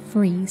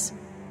 freeze,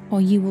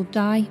 or you will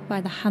die by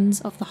the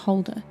hands of the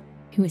holder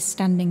who is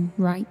standing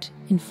right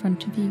in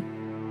front of you.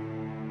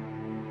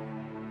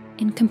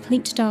 In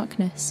complete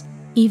darkness,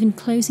 even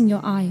closing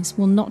your eyes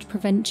will not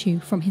prevent you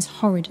from his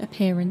horrid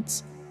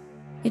appearance.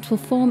 It will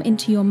form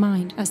into your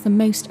mind as the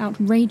most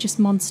outrageous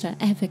monster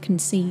ever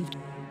conceived,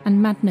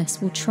 and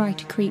madness will try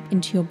to creep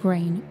into your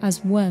brain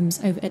as worms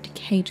over a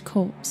decayed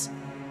corpse.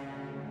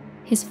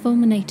 His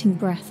fulminating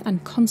breath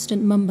and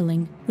constant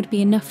mumbling would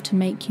be enough to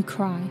make you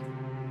cry,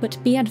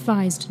 but be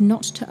advised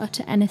not to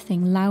utter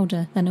anything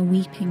louder than a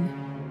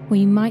weeping, or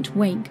you might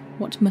wake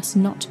what must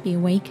not be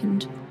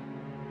awakened.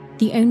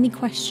 The only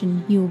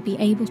question you will be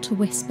able to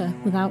whisper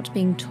without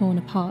being torn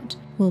apart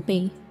will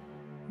be,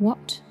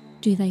 "What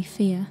do they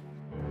fear?"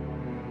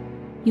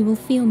 You will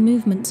feel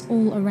movements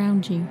all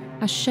around you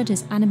as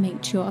shudders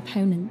animate your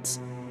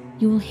opponents.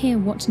 You will hear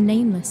what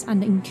nameless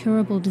and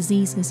incurable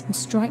diseases will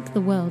strike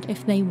the world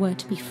if they were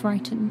to be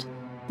frightened,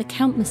 the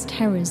countless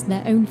terrors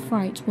their own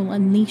fright will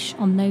unleash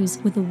on those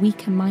with a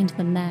weaker mind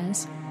than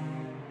theirs.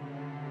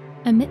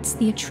 Amidst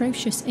the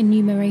atrocious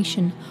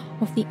enumeration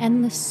of the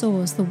endless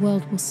sores the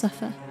world will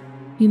suffer,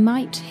 you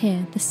might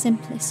hear the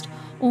simplest,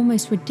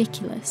 almost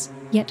ridiculous,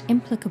 yet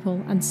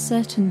implicable and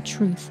certain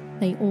truth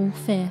they all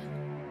fear.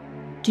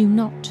 Do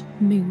not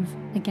move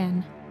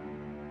again.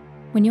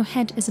 When your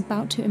head is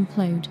about to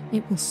implode,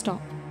 it will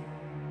stop.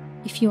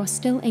 If you are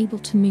still able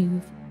to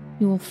move,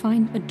 you will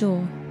find a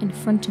door in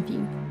front of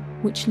you,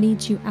 which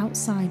leads you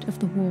outside of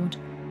the ward.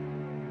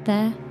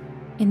 There,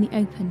 in the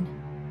open,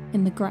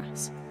 in the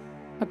grass,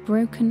 a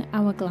broken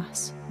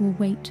hourglass will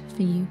wait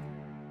for you.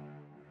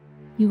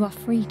 You are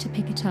free to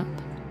pick it up.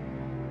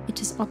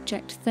 It is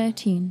object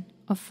 13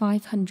 of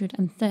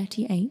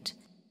 538.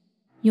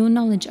 Your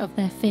knowledge of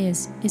their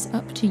fears is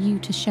up to you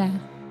to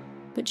share,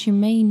 but you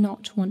may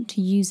not want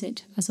to use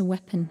it as a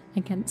weapon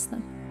against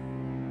them.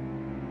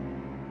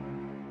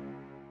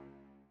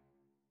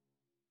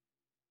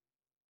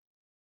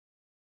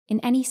 In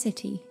any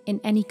city,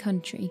 in any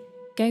country,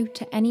 go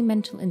to any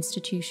mental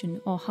institution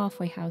or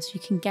halfway house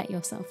you can get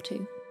yourself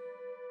to.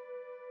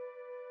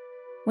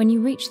 When you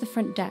reach the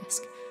front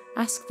desk,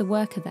 ask the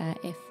worker there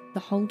if the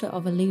holder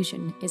of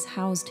illusion is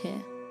housed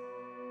here.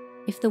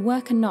 If the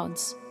worker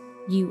nods,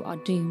 you are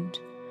doomed.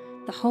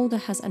 The holder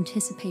has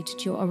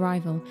anticipated your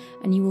arrival,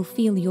 and you will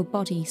feel your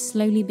body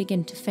slowly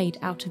begin to fade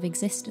out of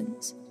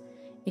existence.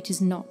 It is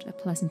not a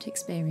pleasant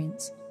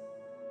experience.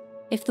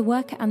 If the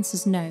worker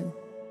answers no,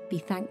 be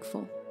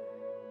thankful.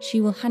 She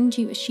will hand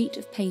you a sheet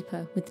of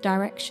paper with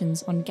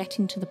directions on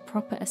getting to the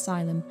proper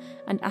asylum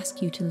and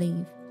ask you to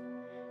leave.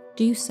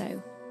 Do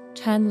so,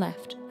 turn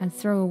left, and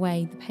throw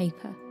away the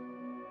paper.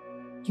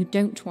 You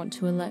don't want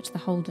to alert the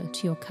holder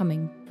to your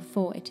coming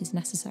before it is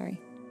necessary.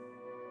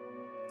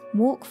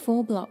 Walk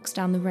 4 blocks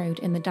down the road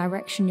in the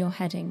direction you're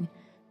heading,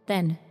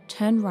 then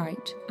turn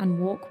right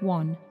and walk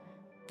 1,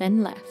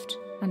 then left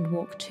and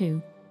walk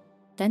 2,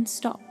 then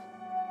stop,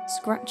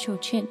 scratch your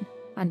chin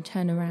and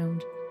turn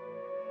around.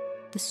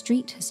 The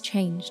street has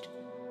changed.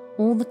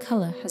 All the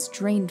colour has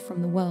drained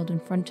from the world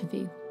in front of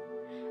you.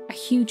 A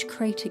huge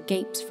crater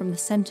gapes from the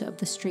centre of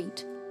the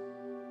street.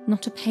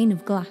 Not a pane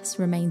of glass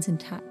remains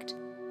intact,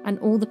 and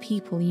all the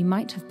people you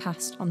might have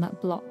passed on that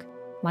block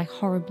lie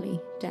horribly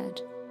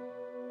dead.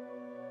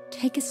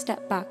 Take a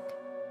step back.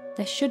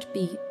 There should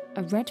be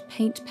a red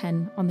paint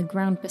pen on the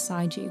ground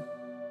beside you.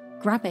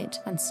 Grab it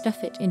and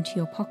stuff it into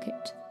your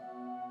pocket.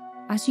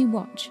 As you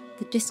watch,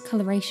 the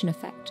discoloration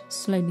effect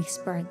slowly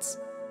spreads,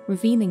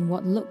 revealing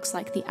what looks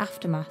like the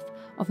aftermath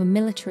of a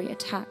military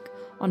attack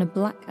on a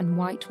black and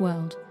white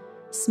world,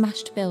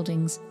 smashed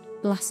buildings,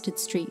 blasted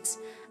streets,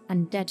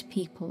 and dead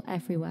people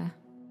everywhere.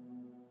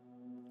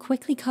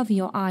 Quickly cover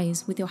your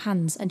eyes with your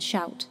hands and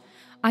shout,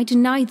 "I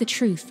deny the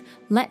truth,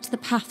 let the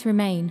path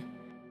remain."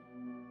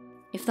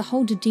 If the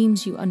holder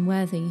deems you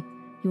unworthy,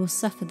 you will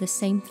suffer the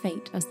same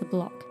fate as the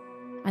block,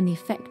 and the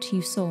effect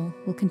you saw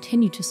will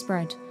continue to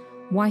spread,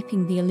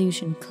 wiping the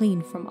illusion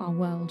clean from our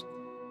world.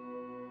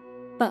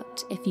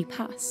 But if you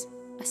pass,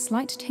 a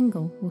slight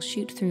tingle will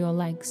shoot through your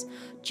legs,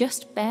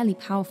 just barely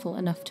powerful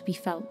enough to be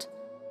felt.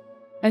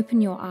 Open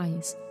your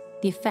eyes.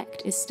 The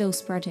effect is still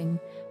spreading,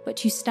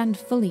 but you stand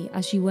fully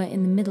as you were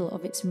in the middle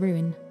of its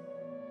ruin.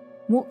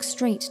 Walk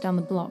straight down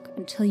the block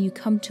until you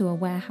come to a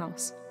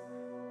warehouse.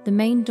 The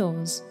main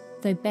doors,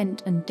 though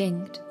bent and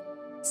dinged,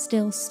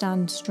 still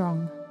stand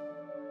strong.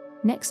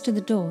 Next to the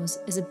doors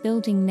is a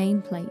building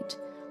nameplate,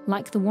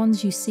 like the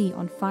ones you see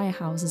on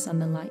firehouses and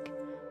the like,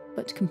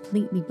 but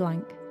completely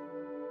blank.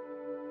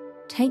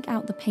 Take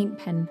out the paint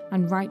pen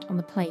and write on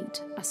the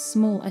plate, as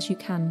small as you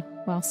can,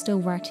 while still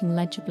writing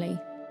legibly,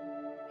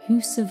 "Who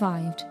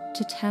survived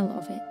to tell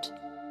of it?"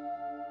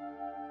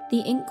 The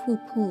ink will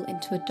pool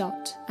into a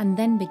dot and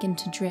then begin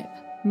to drip,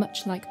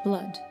 much like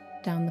blood,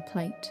 down the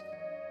plate.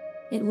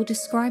 It will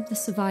describe the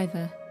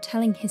survivor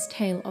telling his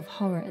tale of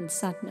horror and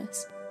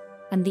sadness,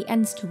 and the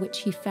ends to which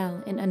he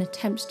fell in an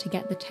attempt to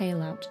get the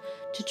tale out,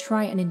 to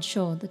try and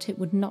ensure that it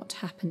would not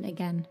happen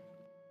again.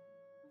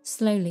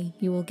 Slowly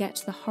you will get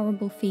the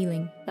horrible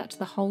feeling that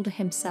the holder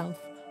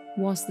himself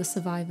was the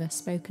survivor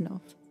spoken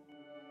of.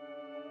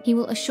 He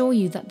will assure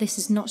you that this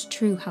is not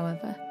true,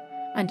 however,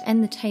 and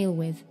end the tale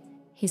with,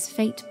 "His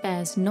fate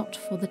bears not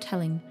for the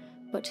telling,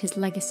 but his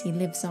legacy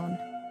lives on."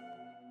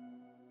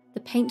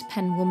 The paint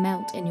pen will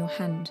melt in your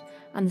hand,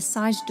 and the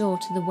side door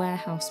to the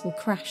warehouse will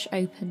crash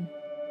open.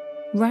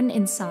 Run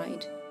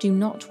inside, do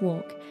not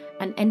walk,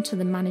 and enter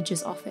the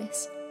manager's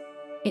office.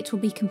 It will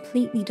be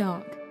completely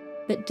dark,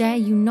 but dare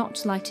you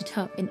not light it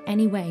up in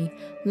any way,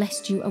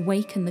 lest you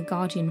awaken the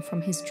guardian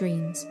from his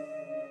dreams.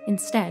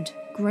 Instead,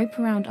 grope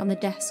around on the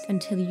desk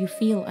until you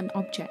feel an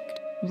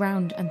object,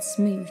 round and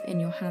smooth, in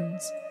your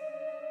hands.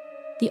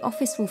 The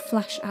office will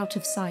flash out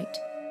of sight,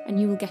 and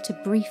you will get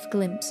a brief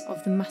glimpse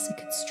of the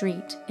massacred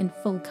street in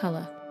full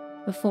colour,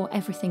 before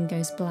everything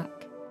goes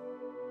black.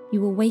 You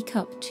will wake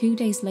up 2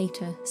 days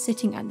later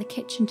sitting at the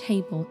kitchen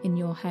table in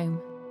your home.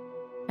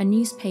 A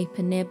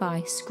newspaper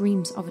nearby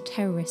screams of a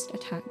terrorist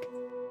attack.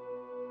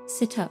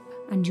 Sit up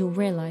and you'll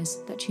realise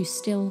that you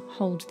still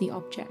hold the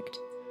object.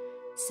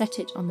 Set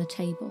it on the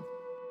table.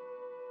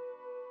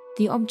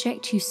 The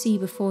object you see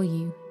before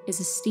you is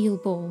a steel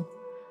ball,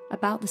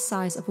 about the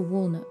size of a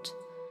walnut,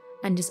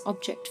 and is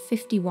object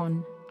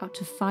 51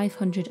 out of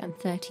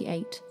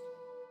 538.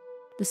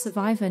 The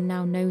survivor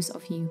now knows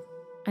of you,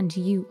 and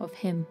you of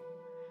him.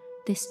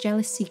 This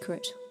jealous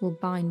secret will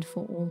bind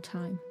for all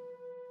time.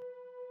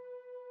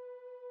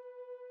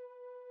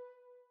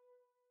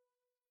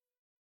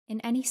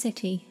 In any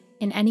city,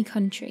 in any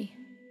country,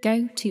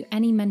 go to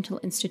any mental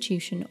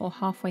institution or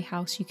halfway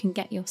house you can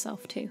get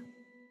yourself to.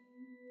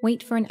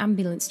 Wait for an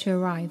ambulance to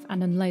arrive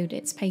and unload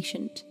its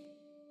patient.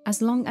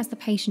 As long as the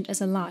patient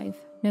is alive,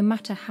 no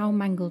matter how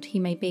mangled he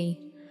may be,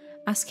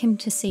 ask him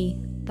to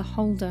see the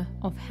holder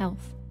of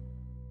health.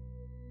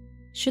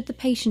 Should the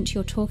patient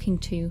you're talking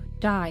to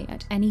die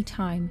at any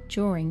time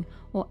during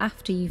or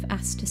after you've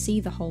asked to see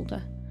the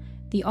holder,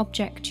 the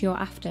object you're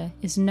after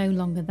is no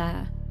longer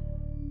there.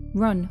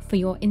 Run for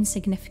your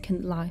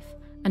insignificant life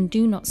and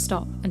do not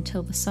stop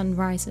until the sun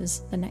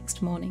rises the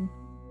next morning.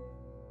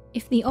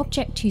 If the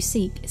object you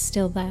seek is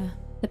still there,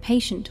 the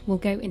patient will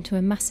go into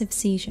a massive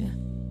seizure,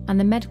 and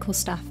the medical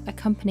staff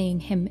accompanying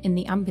him in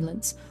the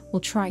ambulance will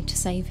try to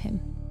save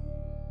him.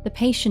 The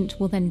patient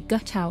will then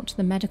gut out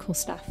the medical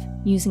staff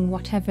using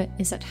whatever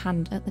is at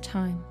hand at the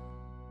time.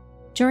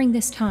 During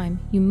this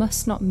time, you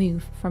must not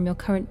move from your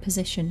current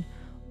position,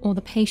 or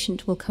the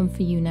patient will come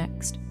for you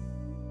next.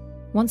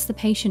 Once the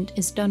patient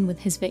is done with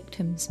his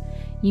victims,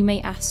 you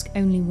may ask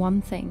only one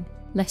thing,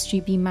 lest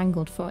you be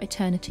mangled for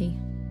eternity.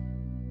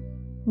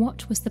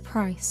 What was the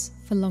price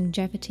for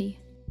longevity?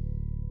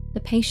 The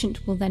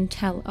patient will then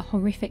tell a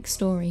horrific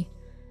story.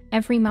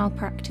 Every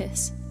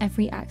malpractice,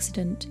 every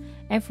accident,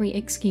 every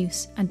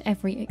excuse, and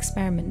every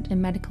experiment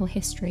in medical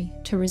history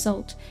to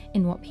result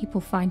in what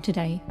people find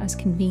today as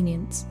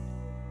convenience.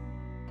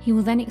 He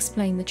will then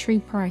explain the true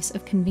price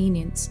of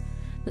convenience,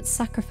 that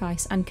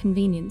sacrifice and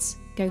convenience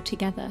go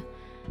together,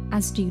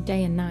 as do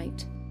day and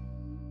night.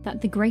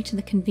 That the greater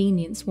the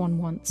convenience one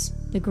wants,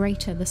 the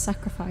greater the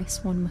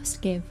sacrifice one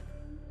must give.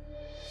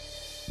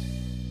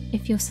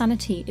 If your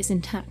sanity is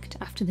intact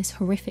after this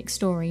horrific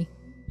story,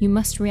 you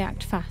must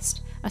react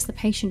fast, as the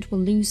patient will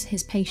lose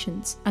his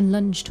patience and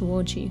lunge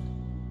towards you.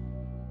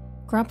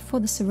 Grab for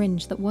the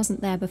syringe that wasn't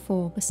there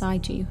before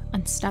beside you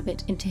and stab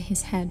it into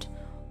his head,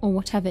 or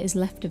whatever is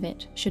left of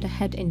it should a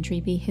head injury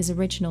be his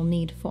original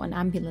need for an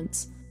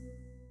ambulance.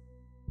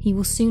 He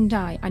will soon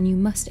die, and you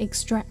must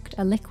extract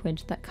a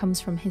liquid that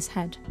comes from his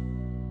head.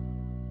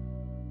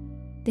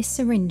 This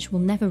syringe will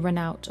never run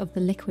out of the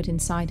liquid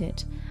inside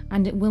it,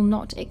 and it will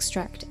not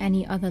extract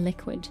any other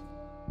liquid.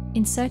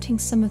 Inserting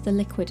some of the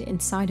liquid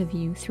inside of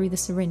you through the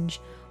syringe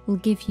will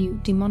give you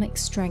demonic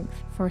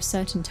strength for a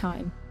certain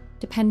time,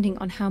 depending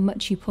on how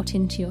much you put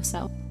into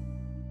yourself.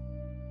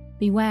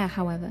 Beware,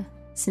 however,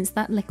 since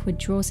that liquid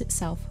draws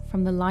itself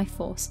from the life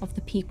force of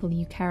the people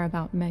you care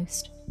about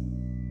most.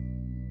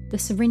 The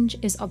syringe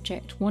is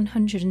object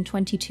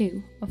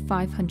 122 of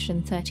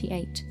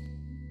 538.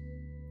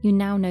 You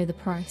now know the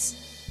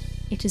price.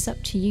 It is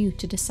up to you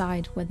to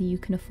decide whether you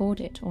can afford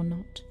it or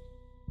not.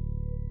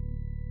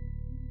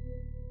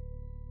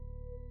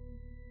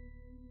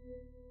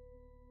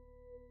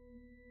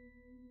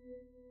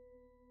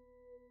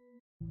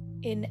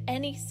 In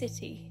any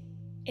city,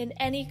 in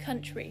any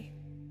country,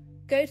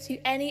 go to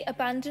any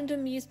abandoned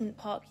amusement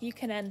park you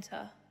can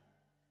enter.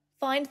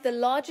 Find the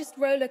largest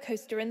roller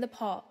coaster in the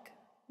park,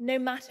 no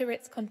matter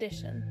its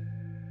condition.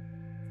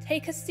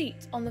 Take a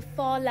seat on the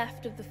far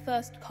left of the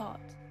first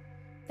cart,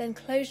 then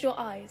close your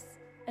eyes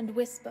and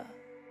whisper,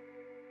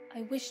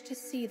 "I wish to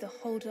see the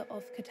holder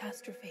of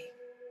Catastrophe."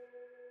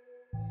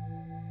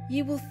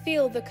 You will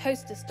feel the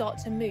coaster start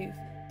to move,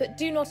 but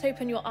do not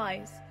open your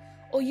eyes,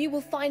 or you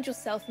will find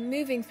yourself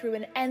moving through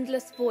an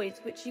endless void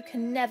which you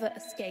can never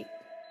escape.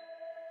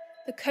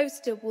 The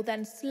coaster will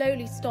then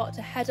slowly start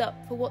to head up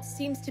for what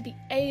seems to be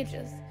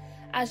ages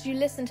as you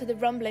listen to the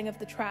rumbling of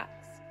the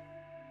tracks.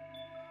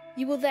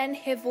 You will then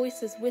hear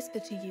voices whisper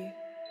to you,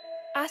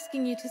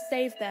 asking you to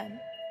save them.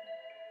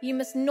 You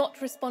must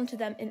not respond to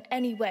them in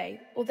any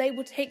way, or they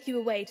will take you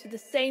away to the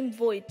same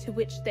void to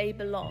which they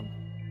belong.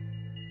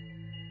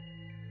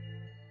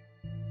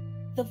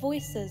 The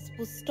voices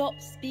will stop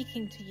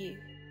speaking to you,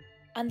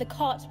 and the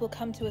cart will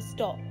come to a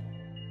stop.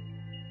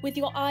 With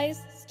your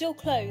eyes still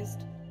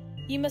closed,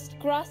 you must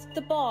grasp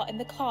the bar in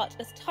the cart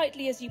as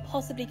tightly as you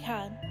possibly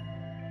can,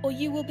 or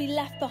you will be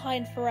left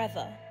behind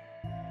forever.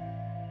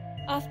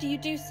 After you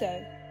do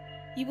so,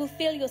 you will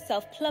feel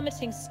yourself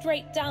plummeting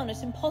straight down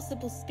at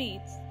impossible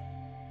speeds.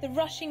 The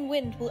rushing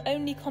wind will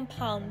only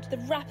compound the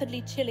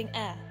rapidly chilling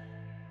air.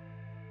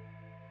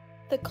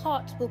 The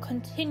cart will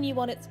continue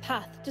on its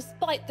path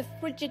despite the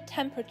frigid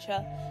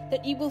temperature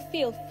that you will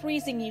feel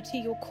freezing you to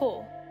your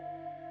core.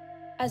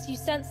 As you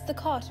sense the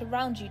cart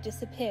around you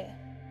disappear,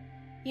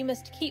 you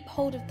must keep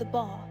hold of the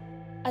bar,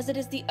 as it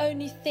is the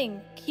only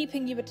thing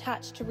keeping you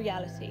attached to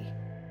reality.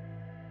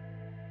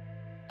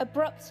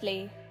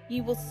 Abruptly,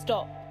 you will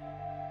stop.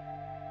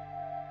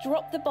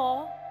 Drop the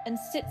bar and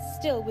sit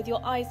still with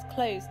your eyes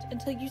closed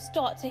until you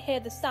start to hear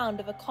the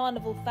sound of a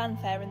carnival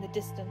fanfare in the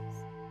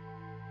distance.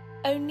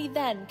 Only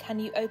then can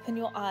you open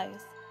your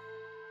eyes.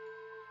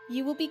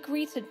 You will be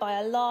greeted by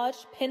a large,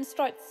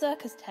 pinstriped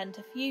circus tent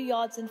a few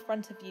yards in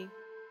front of you,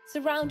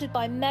 surrounded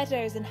by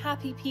meadows and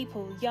happy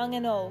people, young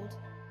and old.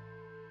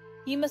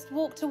 You must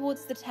walk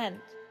towards the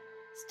tent,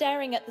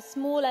 staring at the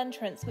small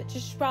entrance which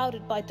is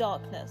shrouded by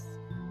darkness.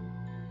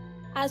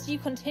 As you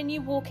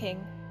continue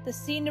walking, the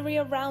scenery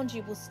around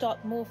you will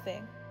start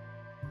morphing.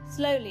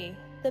 Slowly,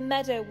 the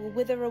meadow will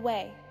wither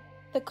away.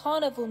 The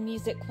carnival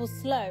music will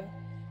slow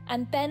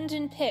and bend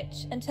in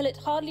pitch until it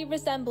hardly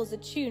resembles a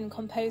tune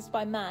composed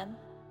by man.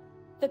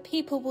 The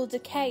people will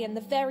decay in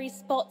the very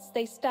spots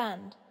they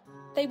stand.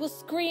 They will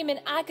scream in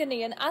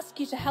agony and ask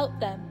you to help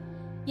them,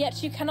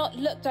 yet you cannot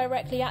look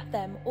directly at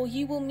them, or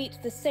you will meet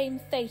the same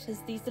fate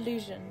as these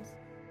illusions.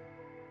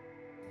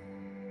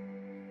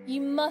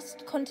 You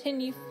must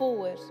continue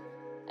forward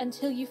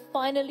until you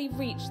finally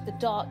reach the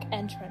dark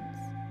entrance.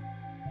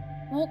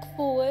 Walk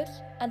forward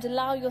and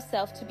allow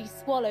yourself to be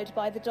swallowed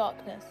by the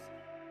darkness.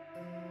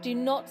 Do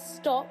not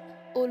stop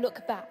or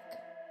look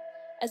back,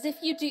 as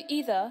if you do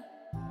either,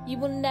 you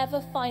will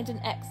never find an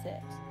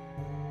exit.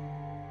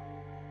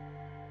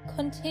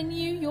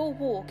 Continue your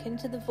walk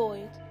into the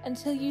void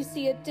until you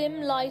see a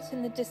dim light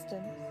in the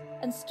distance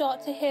and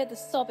start to hear the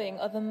sobbing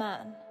of a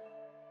man.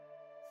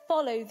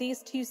 Follow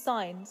these two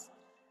signs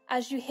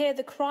as you hear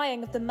the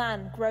crying of the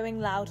man growing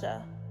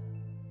louder.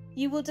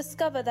 You will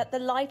discover that the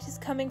light is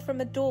coming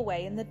from a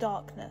doorway in the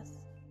darkness.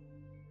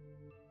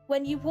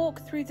 When you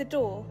walk through the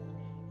door,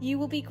 you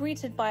will be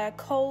greeted by a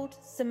cold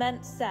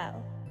cement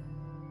cell.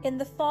 In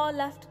the far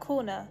left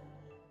corner,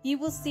 you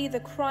will see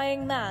the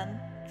crying man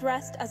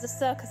dressed as a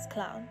circus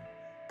clown,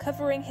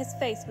 covering his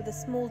face with a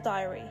small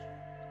diary.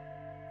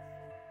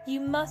 You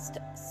must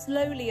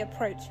slowly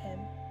approach him,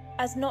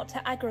 as not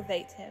to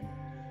aggravate him,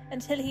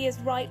 until he is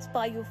right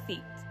by your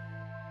feet.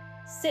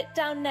 Sit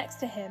down next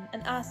to him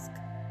and ask,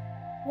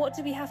 "What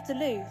do we have to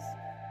lose?"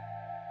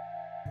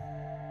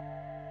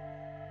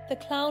 The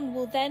clown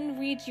will then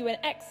read you an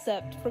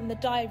excerpt from the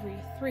diary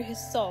through his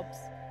sobs.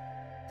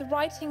 The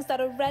writings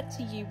that are read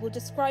to you will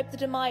describe the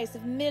demise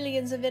of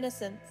millions of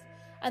innocents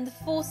and the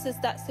forces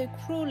that so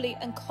cruelly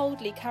and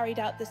coldly carried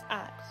out this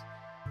act.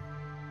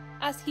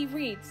 As he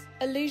reads,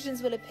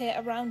 illusions will appear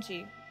around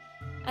you,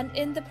 and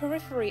in the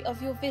periphery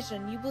of your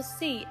vision you will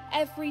see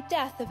every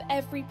death of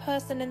every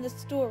person in the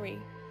story,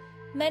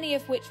 many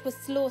of which were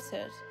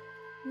slaughtered,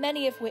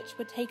 many of which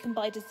were taken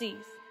by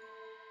disease.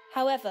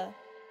 However,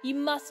 you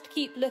must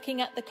keep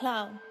looking at the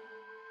clown,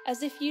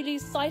 as if you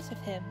lose sight of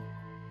him,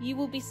 you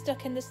will be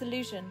stuck in this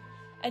illusion,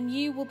 and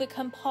you will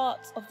become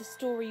part of the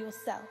story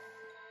yourself.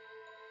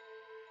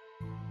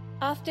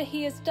 After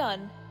he is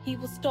done, he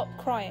will stop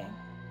crying.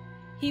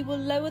 He will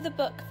lower the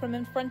book from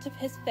in front of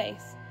his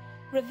face,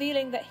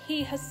 revealing that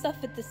he has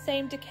suffered the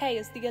same decay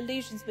as the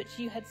illusions which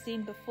you had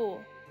seen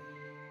before.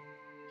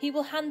 He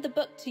will hand the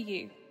book to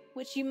you,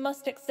 which you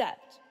must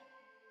accept.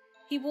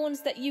 He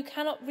warns that you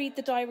cannot read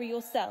the diary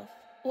yourself,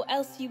 or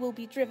else you will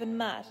be driven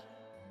mad.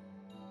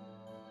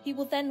 He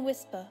will then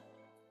whisper,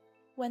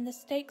 "When the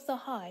stakes are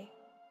high,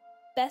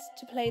 best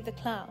to play the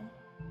clown,"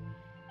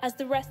 as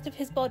the rest of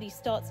his body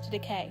starts to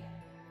decay.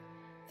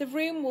 The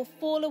room will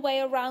fall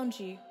away around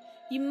you.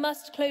 You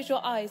must close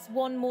your eyes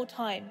one more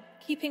time,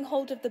 keeping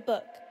hold of the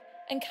book,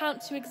 and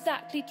count to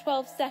exactly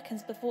 12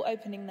 seconds before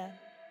opening them.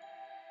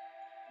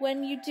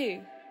 When you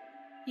do,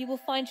 you will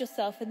find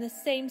yourself in the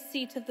same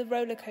seat of the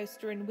roller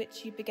coaster in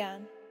which you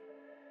began.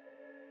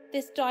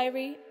 This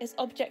diary is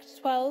Object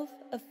 12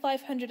 of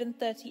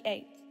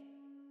 538.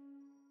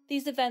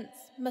 These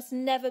events must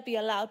never be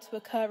allowed to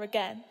occur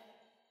again.